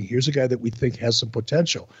Iakea and saying, here's a guy that we think has some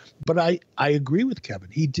potential. But I agree with Kevin.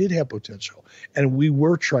 He did have potential, and we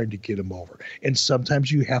were trying to get him over. And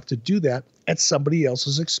sometimes you have to do that at somebody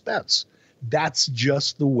else's expense. That's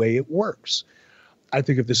just the way it works. I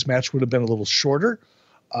think if this match would have been a little shorter,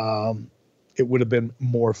 it would have been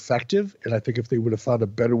more effective. And I think if they would have found a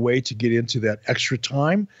better way to get into that extra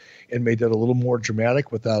time and made that a little more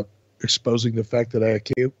dramatic without exposing the fact that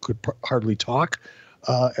Iakea could hardly talk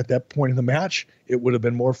at that point in the match, it would have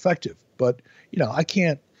been more effective. But, I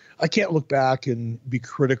can't look back and be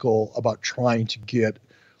critical about trying to get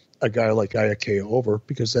a guy like Iakea over,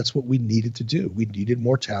 because that's what we needed to do. We needed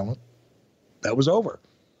more talent. That was over.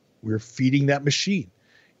 We were feeding that machine,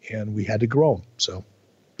 and we had to grow him. So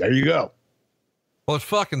there you go. Well, it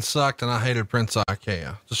fucking sucked, and I hated Prince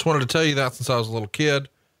Iakea. Just wanted to tell you that since I was a little kid.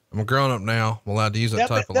 I'm a grown up now. I'm allowed to use that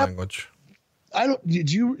type of language.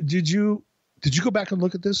 Did you go back and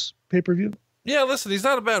look at this pay-per-view? Yeah, listen, he's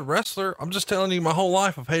not a bad wrestler. I'm just telling you, my whole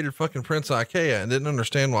life I've hated fucking Prince Iakea and didn't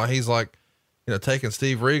understand why he's like, taking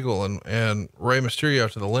Steve Regal and Rey Mysterio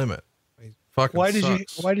to the limit. He fucking Why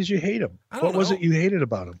sucks. did you hate him? What was it you hated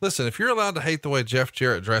about him? Listen, if you're allowed to hate the way Jeff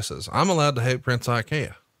Jarrett dresses, I'm allowed to hate Prince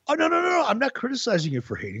Iakea. Oh, no. I'm not criticizing you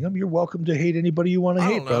for hating him. You're welcome to hate anybody you want to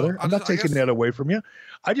hate, brother. I'm not taking that away from you.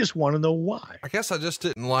 I just want to know why. I guess I just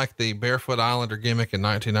didn't like the Barefoot Islander gimmick in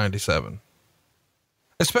 1997.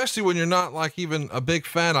 Especially when you're not like even a big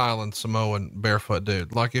Fat Island Samoan barefoot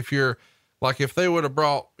dude. Like if they would have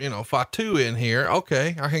brought, Fatu in here,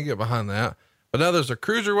 okay, I can get behind that. But now there's a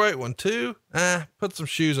cruiserweight one too. Put some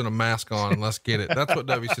shoes and a mask on and let's get it. That's what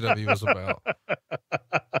WCW was about.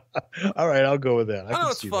 All right, I'll go with that. I know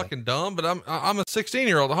it's fucking dumb, but I'm a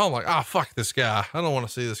 16-year-old at home. Like, fuck this guy. I don't want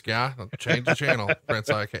to see this guy. I'll change the channel. Prince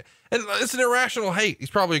Iakea. And it's an irrational hate. He's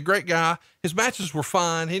probably a great guy. His matches were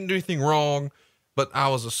fine. He didn't do anything wrong, but I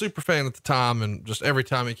was a super fan at the time. And just every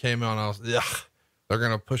time he came on, I was, they're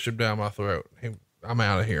going to push him down my throat. I'm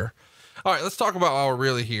out of here. All right, let's talk about why we're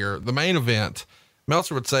really here. The main event.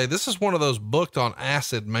 Meltzer would say this is one of those booked on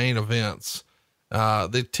acid main events.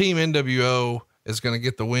 The Team NWO is going to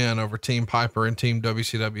get the win over Team Piper and Team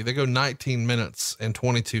WCW. They go 19 minutes and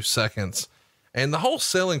 22 seconds. And the whole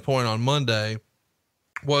selling point on Monday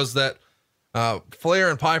was that Flair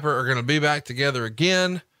and Piper are going to be back together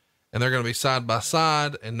again, and they're going to be side by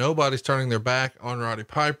side, and nobody's turning their back on Roddy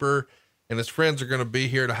Piper, and his friends are going to be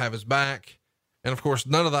here to have his back. And of course,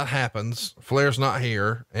 none of that happens. Flair's not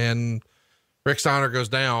here, and Rick Steiner goes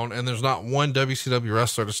down, and there's not one WCW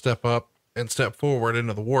wrestler to step up and step forward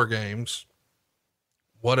into the War Games.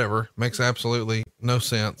 Whatever, makes absolutely no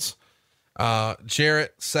sense.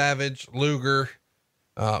 Jarrett, Savage, Luger,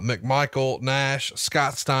 McMichael, Nash,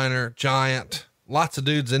 Scott Steiner, Giant, lots of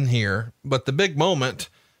dudes in here. But the big moment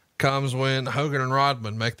comes when Hogan and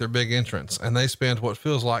Rodman make their big entrance, and they spend what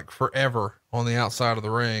feels like forever on the outside of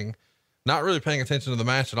the ring, not really paying attention to the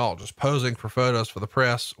match at all, just posing for photos for the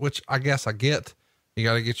press, which I guess I get. You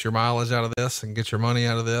got to get your mileage out of this and get your money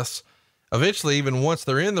out of this. Eventually, even once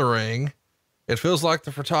they're in the ring, it feels like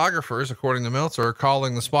the photographers, according to Meltzer, are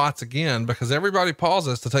calling the spots again because everybody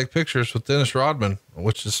pauses to take pictures with Dennis Rodman,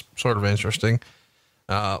 which is sort of interesting.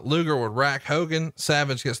 Luger would rack Hogan.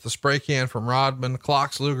 Savage gets the spray can from Rodman,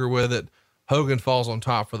 clocks Luger with it. Hogan falls on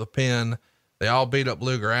top for the pin. They all beat up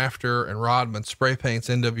Luger after, and Rodman spray paints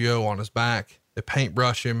NWO on his back. They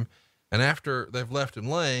paintbrush him. And after they've left him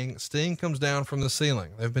laying, Sting comes down from the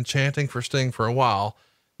ceiling. They've been chanting for Sting for a while.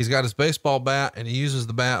 He's got his baseball bat, and he uses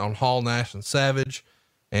the bat on Hall, Nash, and Savage,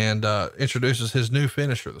 and introduces his new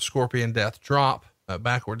finisher, the Scorpion Death Drop,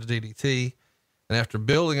 backwards DDT. And after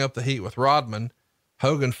building up the heat with Rodman,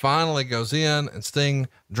 Hogan finally goes in, and Sting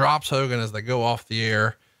drops Hogan as they go off the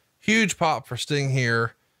air. Huge pop for Sting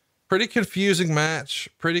here. Pretty confusing match,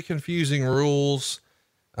 pretty confusing rules.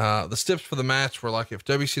 The steps for the match were like, if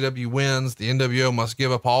WCW wins, the NWO must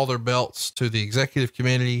give up all their belts to the executive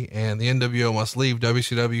committee, and the NWO must leave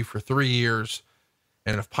WCW for 3 years.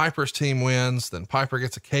 And if Piper's team wins, then Piper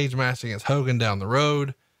gets a cage match against Hogan down the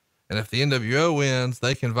road. And if the NWO wins,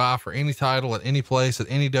 they can vie for any title at any place at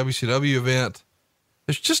any WCW event.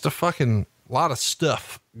 There's just a fucking lot of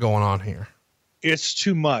stuff going on here. It's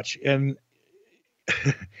too much. And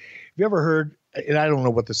have you ever heard, and I don't know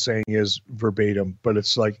what the saying is verbatim, but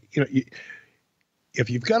it's like, if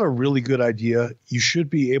you've got a really good idea, you should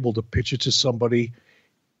be able to pitch it to somebody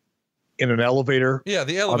in an elevator. Yeah.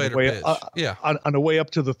 The elevator pitch. On the way up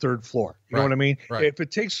to the third floor. You know what I mean? Right. If it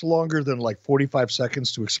takes longer than like 45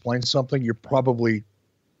 seconds to explain something, you're probably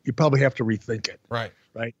you probably have to rethink it. Right.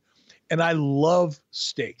 Right. And I love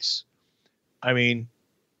stakes. I mean,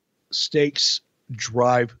 stakes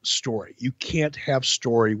drive story. You can't have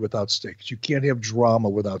story without stakes. You can't have drama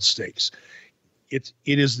without stakes. It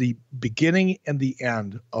is the beginning and the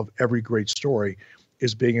end of every great story,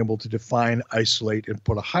 is being able to define, isolate, and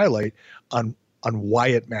put a highlight on why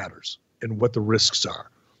it matters and what the risks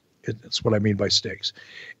are. It's what I mean by stakes.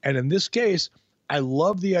 And in this case, I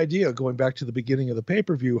love the idea, going back to the beginning of the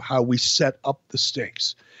pay-per-view, how we set up the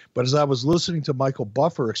stakes. But as I was listening to Michael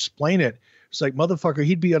Buffer explain it, it's like, motherfucker,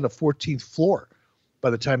 he'd be on the 14th floor by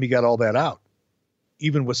the time he got all that out,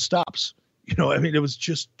 even with stops. I mean, it was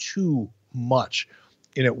just too much,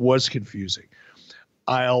 and it was confusing.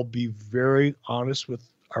 I'll be very honest with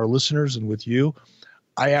our listeners and with you.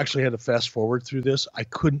 I actually had to fast forward through this.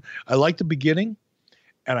 I liked the beginning,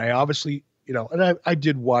 and I obviously, and I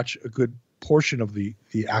did watch a good portion of the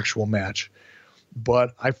actual match,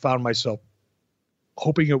 but I found myself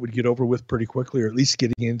hoping it would get over with pretty quickly, or at least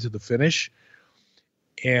getting into the finish.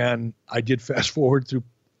 And I did fast forward through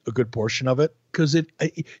a good portion of it, because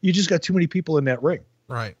you just got too many people in that ring.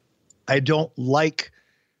 Right.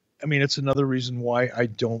 It's another reason why I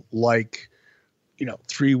don't like,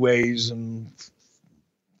 three ways and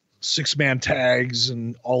 6-man tags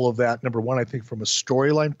and all of that. Number one, I think from a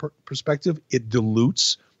storyline perspective, it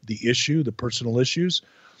dilutes the issue. The personal issues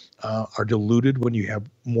are diluted when you have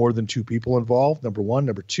more than two people involved. Number one.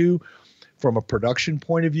 Number two, from a production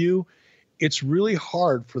point of view, it's really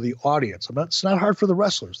hard for the audience. It's not hard for the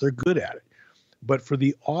wrestlers. They're good at it. But for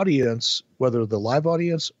the audience, whether the live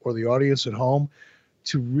audience or the audience at home,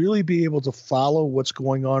 to really be able to follow what's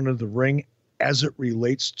going on in the ring as it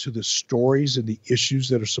relates to the stories and the issues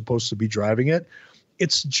that are supposed to be driving it,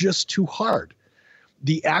 it's just too hard.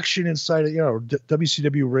 The action inside of,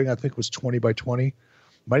 WCW ring, I think was 20 by 20,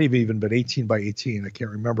 might have even been 18 by 18. I can't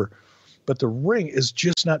remember, but the ring is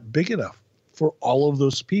just not big enough for all of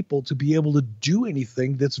those people to be able to do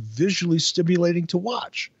anything that's visually stimulating to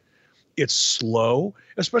watch. It's slow,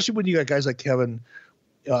 especially when you got guys like Kevin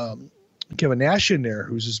Nash in there,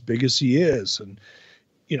 who's as big as he is. And,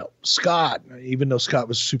 Scott, even though Scott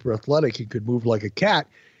was super athletic, he could move like a cat.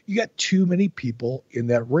 You got too many people in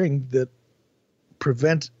that ring that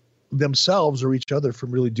prevent themselves or each other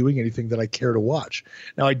from really doing anything that I care to watch.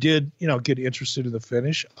 Now, I did, get interested in the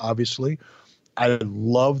finish, obviously. I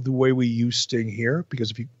love the way we use Sting here,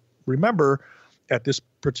 because if you remember, at this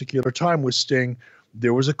particular time with Sting,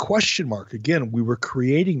 there was a question mark. Again, we were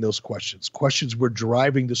creating those questions. Questions were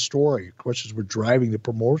driving the story. Questions were driving the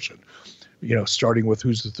promotion, starting with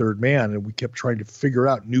who's the third man. And we kept trying to figure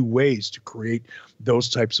out new ways to create those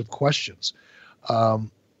types of questions. The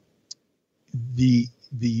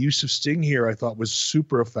use of Sting here, I thought, was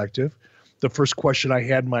super effective. The first question I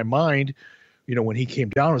had in my mind, when he came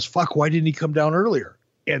down, was, fuck, why didn't he come down earlier?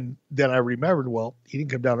 And then I remembered, well, he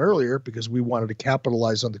didn't come down earlier because we wanted to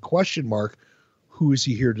capitalize on the question mark. Who is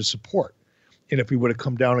he here to support? And if he would have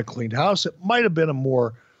come down and cleaned house, it might have been a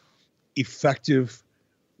more effective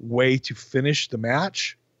way to finish the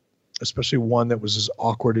match, especially one that was as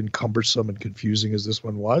awkward and cumbersome and confusing as this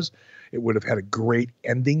one was. It would have had a great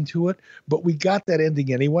ending to it, but we got that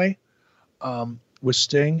ending anyway with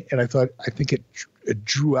Sting. And I think it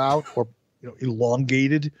drew out or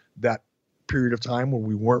elongated that period of time where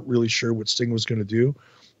we weren't really sure what Sting was going to do.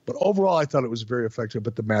 But overall, I thought it was very effective,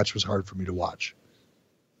 but the match was hard for me to watch.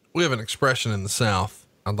 We have an expression in the South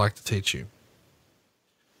I'd like to teach you.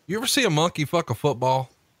 You ever see a monkey fuck a football?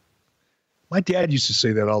 My dad used to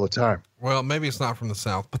say that all the time. Well, maybe it's not from the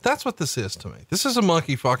South, but that's what this is to me. This is a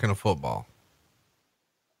monkey fucking a football.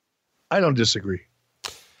 I don't disagree.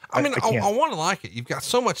 I want to like it. You've got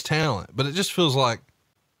so much talent, but it just feels like,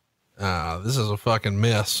 this is a fucking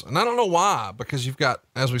mess. And I don't know why, because you've got,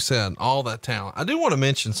 as we said, all that talent. I do want to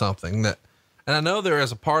mention something that, and I know there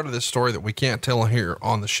is a part of this story that we can't tell here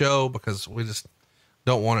on the show because we just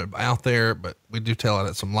don't want it out there, but we do tell it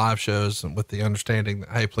at some live shows and with the understanding that,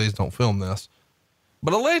 hey, please don't film this.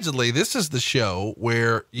 But allegedly this is the show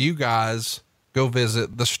where you guys go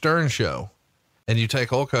visit the Stern Show and you take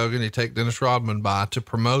Hulk Hogan, you take Dennis Rodman by to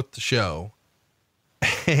promote the show.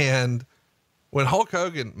 And when Hulk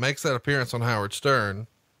Hogan makes that appearance on Howard Stern,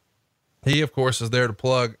 he of course is there to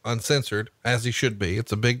plug Uncensored, as he should be.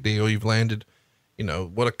 It's a big deal. You've landed,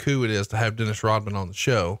 what a coup it is to have Dennis Rodman on the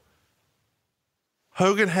show.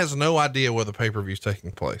 Hogan has no idea where the pay-per-view is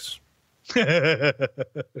taking place. That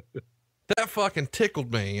fucking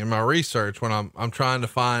tickled me in my research when I'm trying to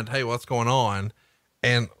find, hey, what's going on?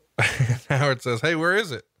 And Howard says, hey, where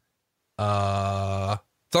is it? It's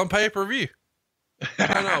on pay-per-view.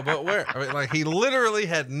 I know, but where? He literally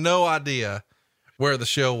had no idea where the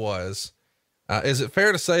show was. Is it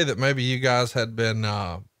fair to say that maybe you guys had been,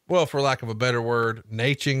 well, for lack of a better word,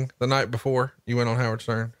 naching the night before you went on Howard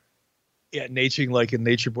Stern? Yeah, naching like in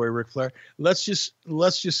Nature Boy Ric Flair. Let's just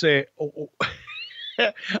say,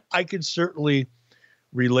 I can certainly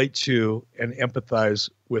relate to and empathize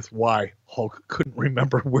with why Hulk couldn't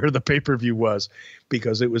remember where the pay-per-view was,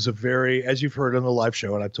 because it was a very, as you've heard on the live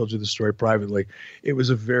show, and I've told you the story privately, it was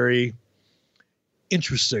a very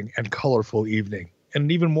interesting and colorful evening, and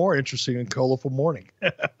an even more interesting and colorful morning.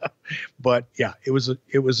 But yeah, it was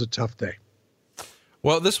a tough day.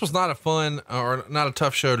 Well, this was not a fun or not a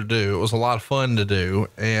tough show to do. It was a lot of fun to do.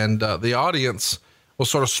 And the audience was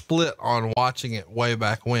sort of split on watching it way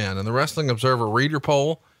back when. And the Wrestling Observer reader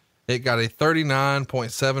poll, it got a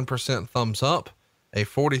 39.7% thumbs up, a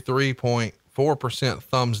 43.4%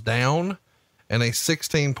 thumbs down, and a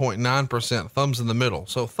 16.9% thumbs in the middle.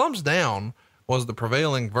 So thumbs down was the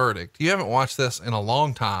prevailing verdict. You haven't watched this in a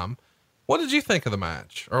long time. What did you think of the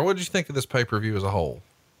match, or what did you think of this pay-per-view as a whole?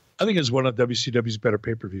 I think it's one of WCW's better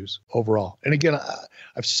pay-per-views overall. And again,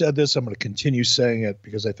 I've said this, I'm going to continue saying it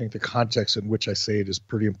because I think the context in which I say it is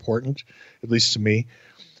pretty important, at least to me.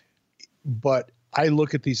 But I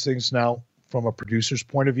look at these things now from a producer's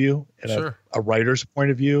point of view and Sure. a writer's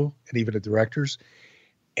point of view and even a director's.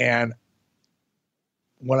 And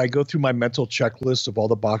when I go through my mental checklist of all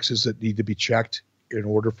the boxes that need to be checked in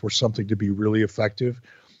order for something to be really effective,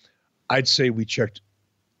 I'd say we checked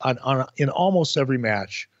in almost every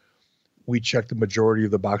match. We checked the majority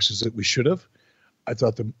of the boxes that we should have. I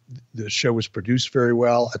thought the show was produced very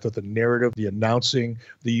well. I thought the narrative, the announcing,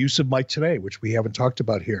 the use of Mike Tenay, which we haven't talked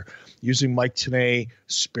about here, using Mike Tenay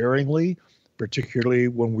sparingly, particularly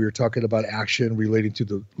when we were talking about action relating to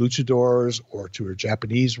the luchadors or to our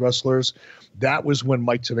Japanese wrestlers. That was when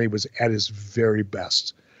Mike Tenay was at his very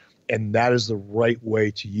best. And that is the right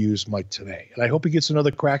way to use Mike Tenay. And I hope he gets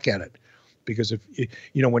another crack at it, because if,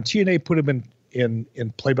 when TNA put him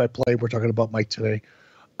in play-by-play, we're talking about Mike Tenay,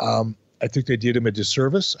 I think they did him a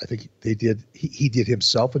disservice. I think he did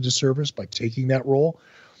himself a disservice by taking that role,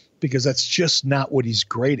 because that's just not what he's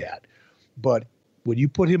great at. But when you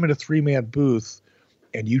put him in a three-man booth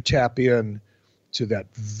and you tap in to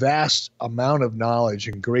that vast amount of knowledge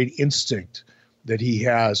and great instinct that he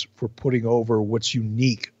has for putting over what's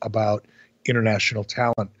unique about international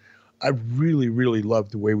talent, I really, really love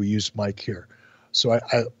the way we use Mike here. So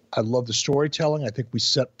I love the storytelling. I think we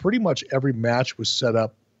set pretty much every match was set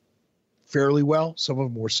up fairly well. Some of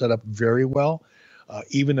them were set up very well.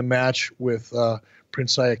 Even the match with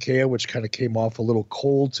Prince Iaukea, which kind of came off a little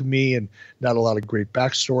cold to me and not a lot of great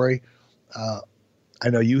backstory. I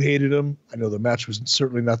know you hated him. I know the match was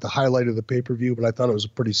certainly not the highlight of the pay-per-view, but I thought it was a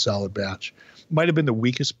pretty solid match. Might have been the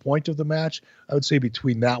weakest point of the match. I would say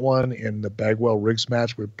between that one and the Bagwell-Riggs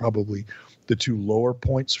match were probably the two lower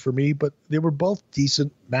points for me, but they were both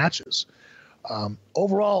decent matches.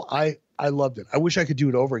 Overall, I loved it. I wish I could do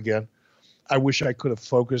it over again. I wish I could have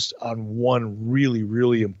focused on one really,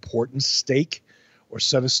 really important stake or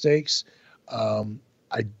set of stakes.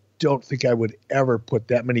 I don't think I would ever put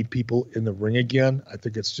that many people in the ring again. I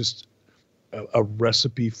think it's just a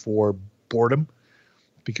recipe for boredom,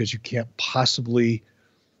 because you can't possibly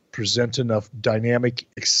present enough dynamic,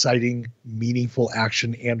 exciting, meaningful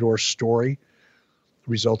action and or story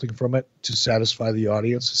resulting from it to satisfy the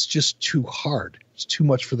audience. It's just too hard. It's too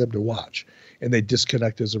much for them to watch, and they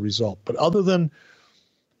disconnect as a result. But other than,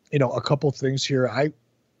 a couple of things here,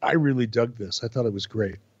 I really dug this. I thought it was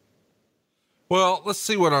great. Well, let's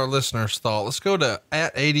see what our listeners thought. Let's go to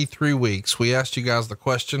at 83 weeks. We asked you guys the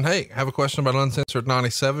question. Hey, have a question about Uncensored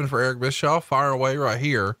 97 for Eric Bischoff? Fire away right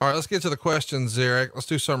here. All right, let's get to the questions, Eric. Let's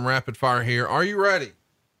do some rapid fire here. Are you ready?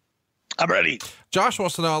 I'm ready. Josh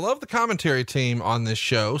wants to know, I love the commentary team on this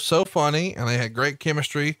show. So funny, and they had great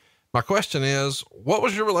chemistry. My question is, what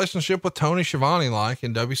was your relationship with Tony Schiavone like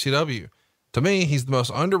in WCW? To me, he's the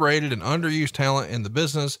most underrated and underused talent in the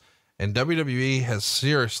business, and WWE has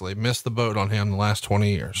seriously missed the boat on him the last 20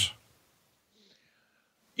 years.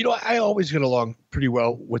 I always get along pretty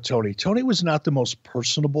well with Tony. Tony was not the most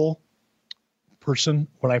personable person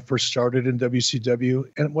when I first started in WCW.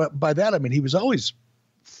 And by that, I mean, he was always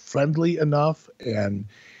friendly enough and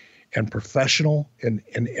professional in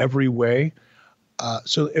every way.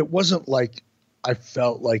 So it wasn't like I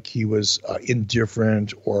felt like he was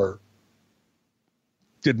indifferent or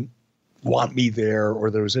didn't want me there,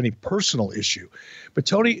 or there was any personal issue. But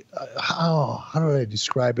Tony, how do I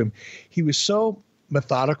describe him? He was so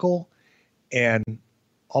methodical and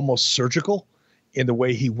almost surgical in the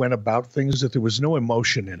way he went about things that there was no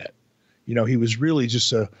emotion in it. He was really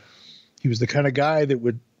just he was the kind of guy that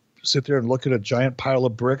would sit there and look at a giant pile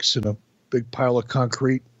of bricks and a big pile of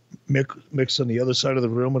concrete mix on the other side of the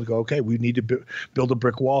room and go, okay, we need to build a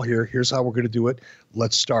brick wall here. Here's how we're going to do it.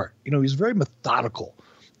 Let's start. He's very methodical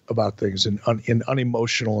about things and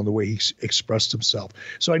unemotional in the way he expressed himself.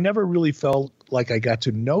 So I never really felt like I got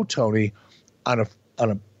to know Tony on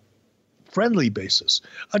a friendly basis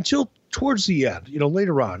until towards the end,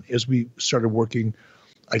 later on, as we started working,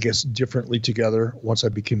 I guess, differently together once I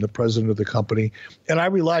became the president of the company. And I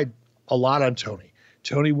relied a lot on Tony.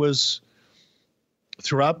 Tony was,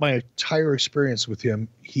 throughout my entire experience with him,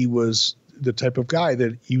 he was the type of guy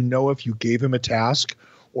that, if you gave him a task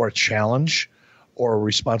or a challenge or a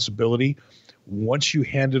responsibility, once you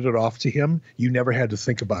handed it off to him, you never had to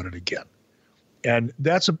think about it again. And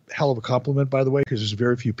that's a hell of a compliment, by the way, because there's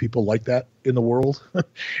very few people like that in the world,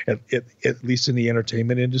 at least in the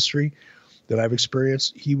entertainment industry that I've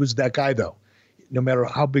experienced. He was that guy, though. No matter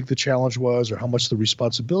how big the challenge was or how much the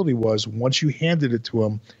responsibility was, once you handed it to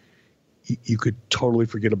him, you could totally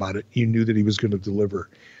forget about it. You knew that he was going to deliver.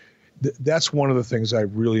 That's one of the things I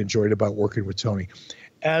really enjoyed about working with Tony.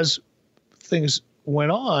 As things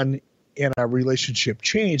went on and our relationship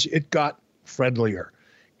changed, it got friendlier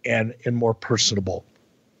and more personable.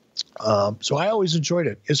 So I always enjoyed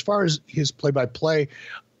it. As far as his play-by-play,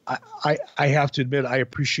 I have to admit I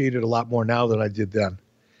appreciate it a lot more now than I did then.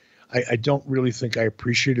 I don't really think I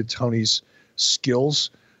appreciated Tony's skills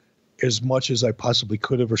as much as I possibly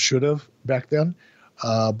could have or should have back then.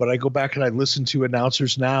 But I go back and I listen to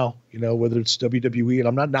announcers now, whether it's WWE, and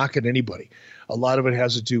I'm not knocking anybody. A lot of it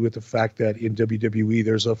has to do with the fact that in WWE,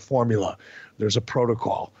 there's a formula, there's a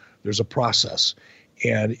protocol, there's a process.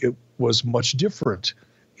 And it was much different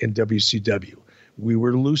in WCW. We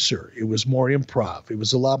were looser. It was more improv. It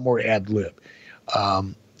was a lot more ad lib.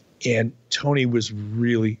 And Tony was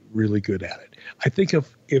really, really good at it. I think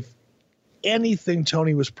if anything,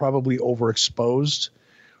 Tony was probably overexposed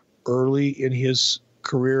early in his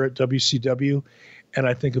career at WCW. And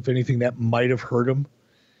I think if anything, that might have hurt him,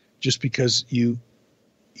 just because you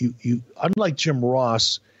unlike Jim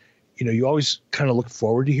Ross, you always kind of look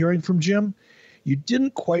forward to hearing from Jim. You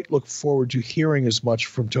didn't quite look forward to hearing as much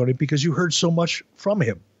from Tony because you heard so much from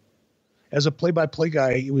him. As a play-by-play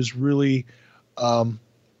guy, he was really,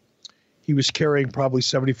 he was carrying probably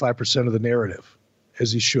 75% of the narrative,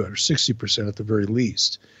 as he should, or 60% at the very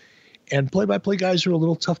least. And play-by-play guys are a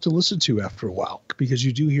little tough to listen to after a while because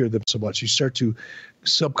you do hear them so much. You start to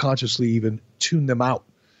subconsciously even tune them out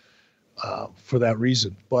for that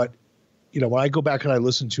reason. But when I go back and I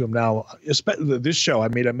listen to him now, especially this show, I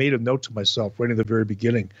made a note to myself right in the very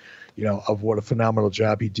beginning, of what a phenomenal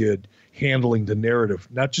job he did handling the narrative,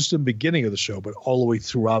 not just in the beginning of the show, but all the way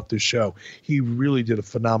throughout the show. He really did a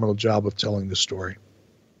phenomenal job of telling the story.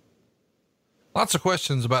 Lots of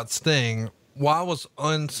questions about Sting. Why was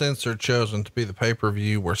Uncensored chosen to be the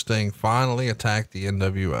pay-per-view where Sting finally attacked the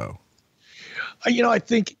NWO? I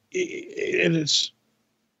think it's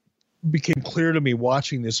became clear to me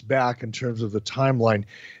watching this back in terms of the timeline.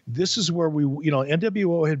 This is where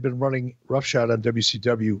NWO had been running roughshod on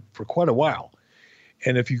WCW for quite a while.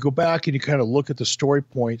 And if you go back and you kind of look at the story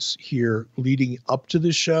points here leading up to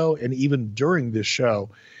this show and even during this show,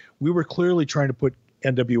 we were clearly trying to put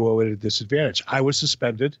NWO at a disadvantage. I was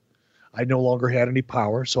suspended. I no longer had any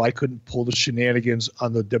power, so I couldn't pull the shenanigans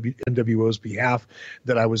on the NWO's behalf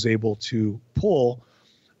that I was able to pull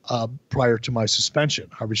prior to my suspension.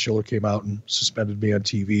 Harvey Schiller came out and suspended me on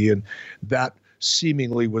TV, and that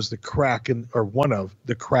seemingly was the crack or one of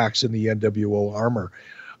the cracks in the NWO armor,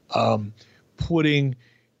 putting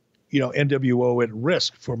NWO at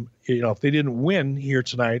risk from, if they didn't win here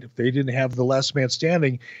tonight, if they didn't have the last man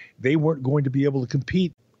standing, they weren't going to be able to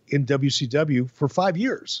compete in WCW for 5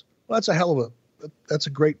 years. Well, that's a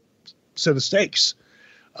great set of stakes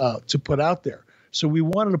to put out there. So we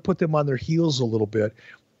wanted to put them on their heels a little bit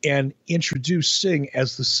and introduce Sting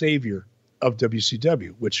as the savior of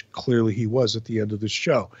WCW, which clearly he was at the end of the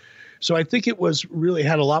show. So I think it was really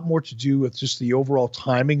had a lot more to do with just the overall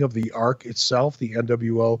timing of the arc itself, the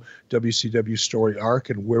NWO WCW story arc,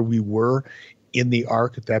 and where we were in the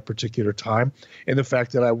arc at that particular time. And the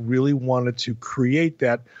fact that I really wanted to create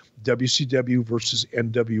that WCW versus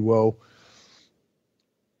NWO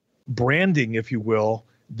branding, if you will,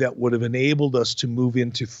 that would have enabled us to move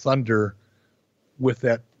into Thunder with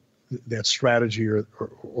that strategy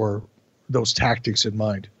or those tactics in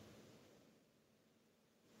mind.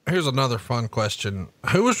 Here's another fun question.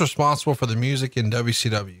 Who was responsible for the music in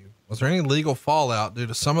WCW? Was there any legal fallout due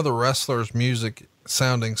to some of the wrestlers' music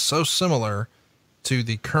sounding so similar to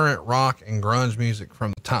the current rock and grunge music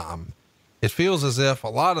from the time? It feels as if a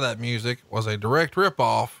lot of that music was a direct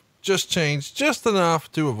ripoff, just changed just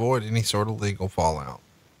enough to avoid any sort of legal fallout.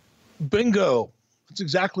 Bingo. That's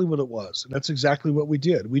exactly what it was. And that's exactly what we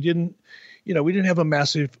did. We didn't have a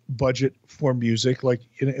massive budget for music,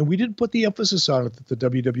 and we didn't put the emphasis on it that the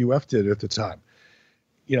WWF did at the time.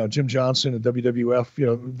 Jim Johnson and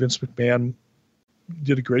WWF, Vince McMahon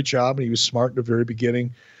did a great job, and he was smart in the very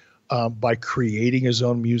beginning by creating his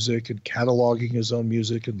own music and cataloging his own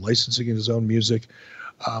music and licensing his own music.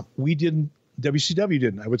 We didn't. WCW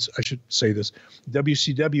didn't. I should say this.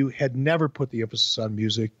 WCW had never put the emphasis on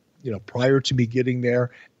music, prior to me getting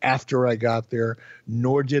there, after I got there,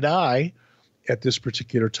 nor did I at this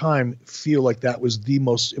particular time feel like that was the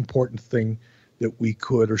most important thing that we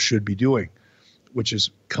could or should be doing, which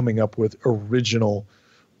is coming up with original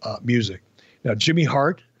music. Now, Jimmy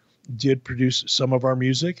Hart did produce some of our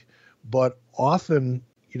music, but often,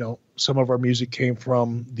 some of our music came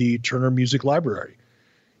from the Turner Music Library.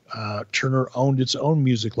 Turner owned its own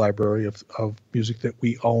music library of music that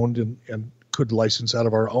we owned and could license out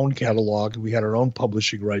of our own catalog. We had our own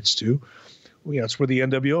publishing rights too. That's where the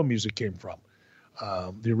NWO music came from,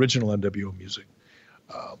 the original NWO music.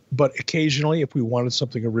 But occasionally, if we wanted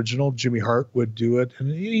something original, Jimmy Hart would do it,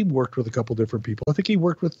 and he worked with a couple different people. I think he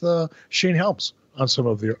worked with Shane Helms on some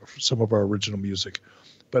of our original music.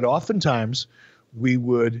 But oftentimes,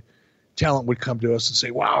 talent would come to us and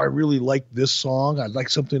say, "Wow, I really like this song. I'd like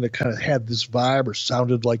something that kind of had this vibe or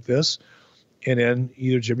sounded like this." And then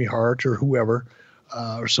either Jimmy Hart or whoever,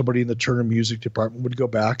 or somebody in the Turner Music Department would go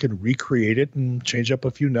back and recreate it and change up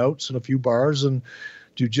a few notes and a few bars and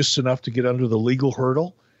do just enough to get under the legal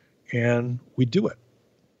hurdle, and we do it.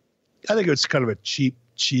 I think it's kind of a cheap,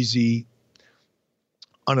 cheesy,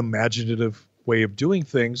 unimaginative way of doing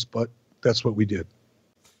things, but that's what we did.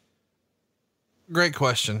 Great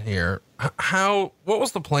question here. What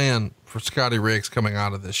was the plan for Scotty Riggs coming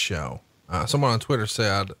out of this show? Someone on Twitter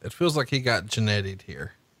said, it feels like he got Jannetti'd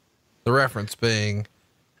here. The reference being,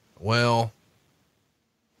 well,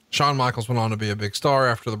 Shawn Michaels went on to be a big star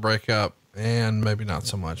after the breakup, and maybe not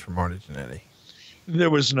so much for Marty Jannetty. There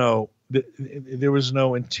was no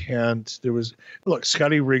intent. Look,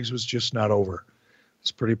 Scotty Riggs was just not over.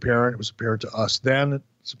 It's pretty apparent. It was apparent to us then.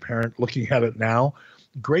 It's apparent looking at it now.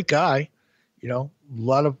 Great guy, a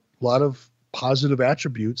lot of positive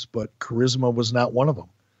attributes, but charisma was not one of them.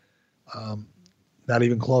 Not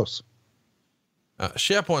even close.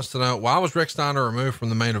 Shep wants to know, why was Rick Steiner removed from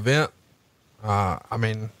the main event?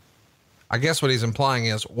 I guess what he's implying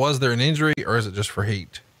is, was there an injury or is it just for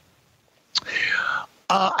heat?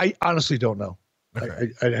 I honestly don't know.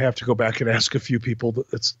 Okay. I'd have to go back and ask a few people.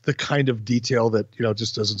 It's the kind of detail that,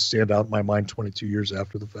 just doesn't stand out in my mind 22 years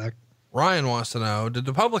after the fact. Ryan wants to know, did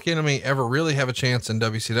the Public Enemy ever really have a chance in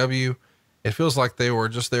WCW? It feels like they were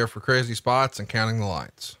just there for crazy spots and counting the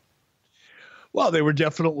lights. Well, they were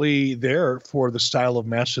definitely there for the style of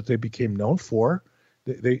match that they became known for.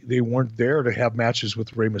 They weren't there to have matches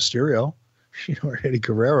with Rey Mysterio, or Eddie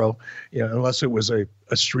Guerrero, unless it was a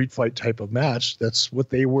street fight type of match. That's what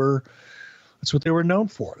they were known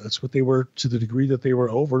for. That's what they were, to the degree that they were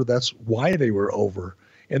over. That's why they were over.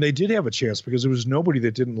 And they did have a chance because there was nobody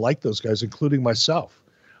that didn't like those guys, including myself.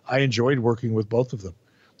 I enjoyed working with both of them.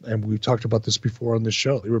 And we've talked about this before on this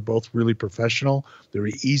show. They were both really professional. They were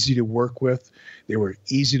easy to work with. They were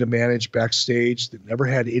easy to manage backstage. They never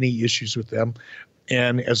had any issues with them.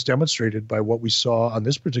 And as demonstrated by what we saw on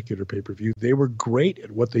this particular pay-per-view, they were great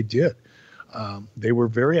at what they did. They were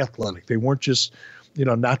very athletic. They weren't just,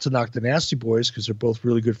 not to knock the Nasty Boys, because they're both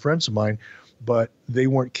really good friends of mine, but they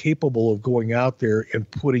weren't capable of going out there and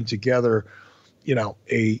putting together,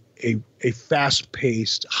 a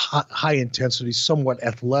fast-paced, high-intensity, somewhat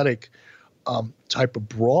athletic type of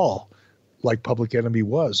brawl like Public Enemy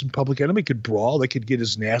was. And Public Enemy could brawl. They could get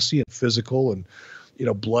as nasty and physical and,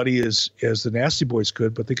 bloody as the Nasty Boys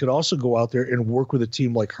could, but they could also go out there and work with a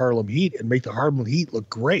team like Harlem Heat and make the Harlem Heat look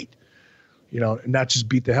great, and not just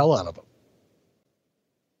beat the hell out of them.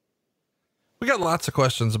 We got lots of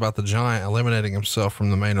questions about the Giant eliminating himself from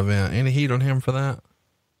the main event. Any heat on him for that?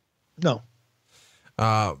 No.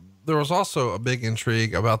 There was also a big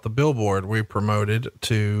intrigue about the billboard we promoted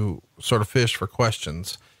to sort of fish for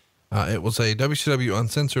questions. It was a WCW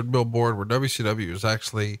uncensored billboard where WCW is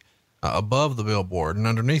actually above the billboard, and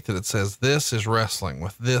underneath it says, "This is wrestling,"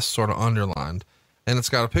 with this sort of underlined. And it's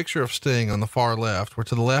got a picture of Sting on the far left, where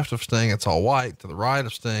to the left of Sting, it's all white. To the right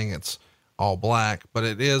of Sting, it's all black, but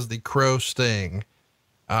it is the Crow Sting.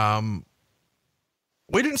 We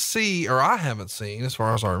didn't see, or I haven't seen, as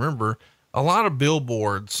far as I remember, a lot of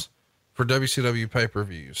billboards for WCW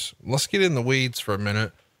pay-per-views. Let's get in the weeds for a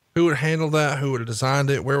minute. Who would handle that? Who would have designed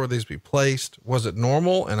it? Where would these be placed? Was it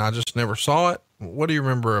normal and I just never saw it? What do you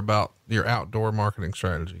remember about your outdoor marketing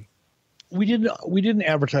strategy? we didn't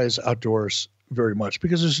advertise outdoors very much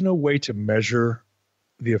because there's no way to measure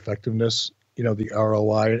the effectiveness, the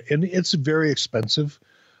ROI, and it's a very expensive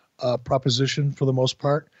proposition for the most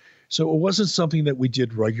part. So it wasn't something that we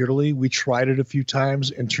did regularly. We tried it a few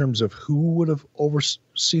times in terms of who would have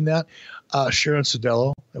overseen that. Sharon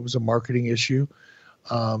Sadello, that was a marketing issue.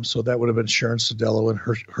 So that would have been Sharon Sadello and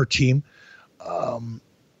her team.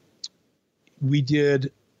 We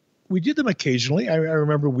did them occasionally. I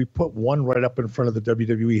remember we put one right up in front of the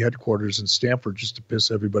WWE headquarters in Stamford just to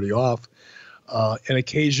piss everybody off. And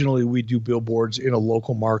occasionally we do billboards in a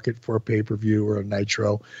local market for a pay-per-view or a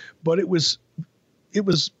Nitro, but it was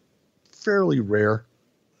fairly rare,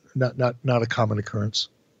 not a common occurrence.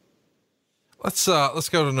 Let's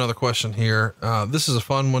go to another question here. This is a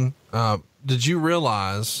fun one. Did you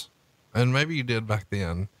realize, and maybe you did back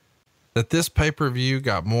then, that this pay-per-view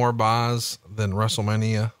got more buys than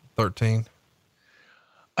WrestleMania 13?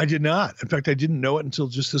 I did not. In fact, I didn't know it until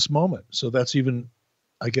just this moment. So that's even,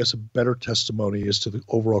 I guess, a better testimony as to the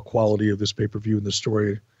overall quality of this pay-per-view and the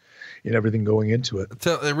story and everything going into it.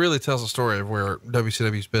 It really tells a story of where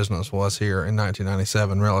WCW's business was here in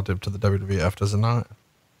 1997 relative to the WWF, does it not?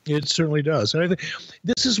 It certainly does. And I think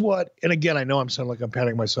this is what, and again, I know I'm sounding like I'm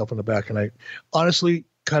patting myself on the back, and I honestly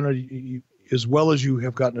kind of, as well as you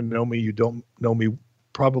have gotten to know me, you don't know me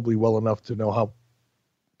probably well enough to know how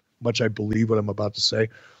much I believe what I'm about to say.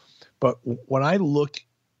 But when I look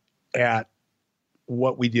at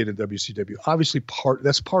what we did in WCW, obviously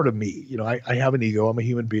that's part of me. I have an ego. I'm a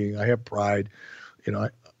human being. I have pride.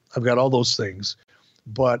 I've got all those things,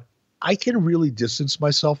 but I can really distance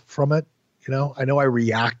myself from it. I know I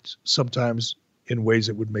react sometimes in ways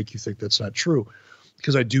that would make you think that's not true,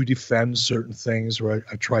 because I do defend certain things, or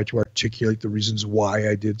I try to articulate the reasons why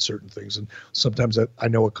I did certain things. And sometimes I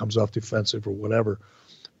know it comes off defensive or whatever,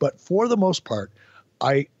 but for the most part,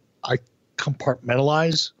 I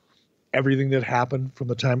compartmentalize everything that happened from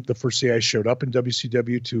the first day I showed up in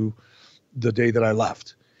WCW to the day that I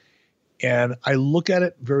left. And I look at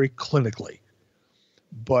it very clinically,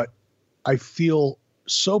 but I feel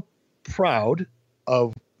so proud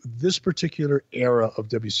of this particular era of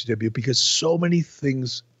WCW because so many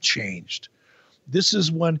things changed. This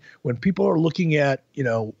is when people are looking at,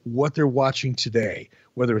 what they're watching today,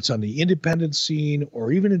 whether it's on the independent scene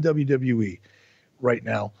or even in WWE right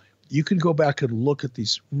now, you can go back and look at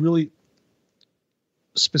these really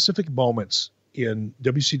specific moments in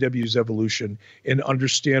WCW's evolution and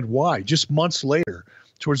understand why. Just months later,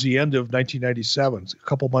 towards the end of 1997,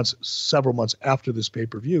 several months after this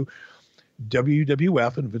pay-per-view,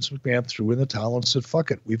 WWF and Vince McMahon threw in the towel and said,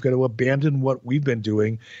 fuck it, we've got to abandon what we've been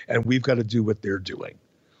doing and we've got to do what they're doing.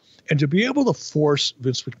 And to be able to force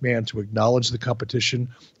Vince McMahon to acknowledge the competition,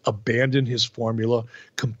 abandon his formula,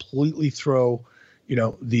 completely throw,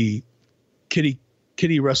 the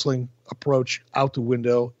kiddie wrestling approach out the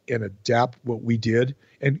window and adapt what we did.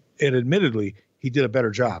 And admittedly, he did a better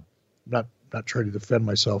job. I'm not trying to defend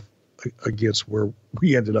myself against where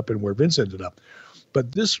we ended up and where Vince ended up.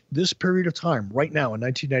 But this period of time right now in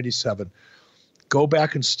 1997, go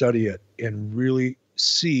back and study it and really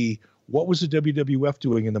see what was the WWF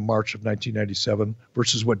doing in the March of 1997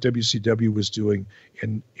 versus what WCW was doing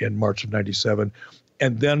in March of 97.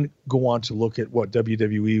 And then go on to look at what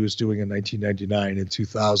WWE was doing in 1999 and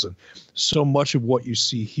 2000. So much of what you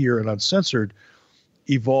see here in Uncensored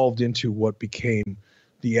evolved into what became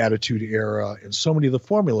the Attitude Era and so many of the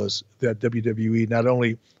formulas that WWE not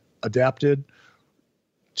only adapted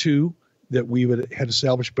to that we had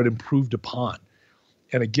established, but improved upon.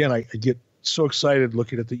 And again, I get so excited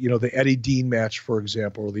looking at the Eddie Dean match, for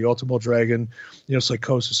example, or the Ultimo Dragon,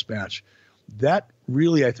 Psychosis match. That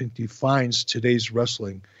really, I think, defines today's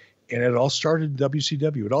wrestling. And it all started in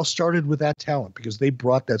WCW. It all started with that talent because they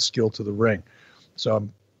brought that skill to the ring. So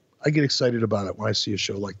I get excited about it when I see a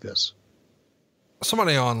show like this.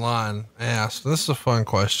 Somebody online asked, and this is a fun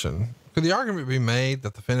question, could the argument be made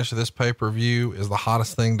that the finish of this pay-per-view is the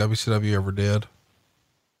hottest thing WCW ever did?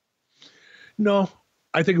 No,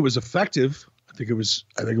 I think it was effective. I think it was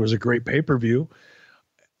a great pay-per-view.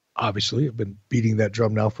 Obviously, I've been beating that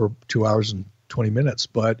drum now for 2 hours and 20 minutes,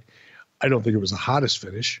 but I don't think it was the hottest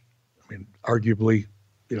finish. I mean, arguably,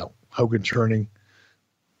 Hogan turning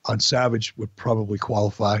on Savage would probably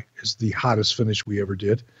qualify as the hottest finish we ever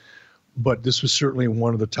did. But this was certainly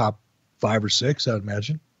one of the top 5 or 6, I'd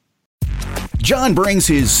imagine. John brings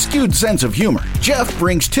his skewed sense of humor. Jeff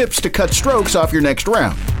brings tips to cut strokes off your next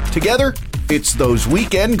round. Together, It's those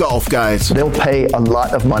weekend golf guys. They'll pay a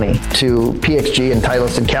lot of money to PXG and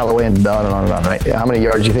Titleist and Callaway and on and on and on, right? How many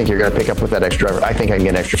yards do you think you're going to pick up with that extra driver? I think I can get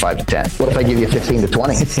an extra 5 to 10. What if I give you 15 to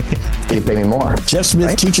 20? Can you pay me more? Jeff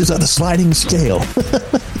Smith teaches on a sliding scale.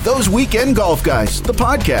 Those Weekend Golf Guys, the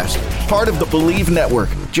podcast, part of the Believe Network.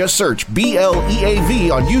 Just search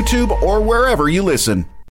BLEAV on YouTube or wherever you listen.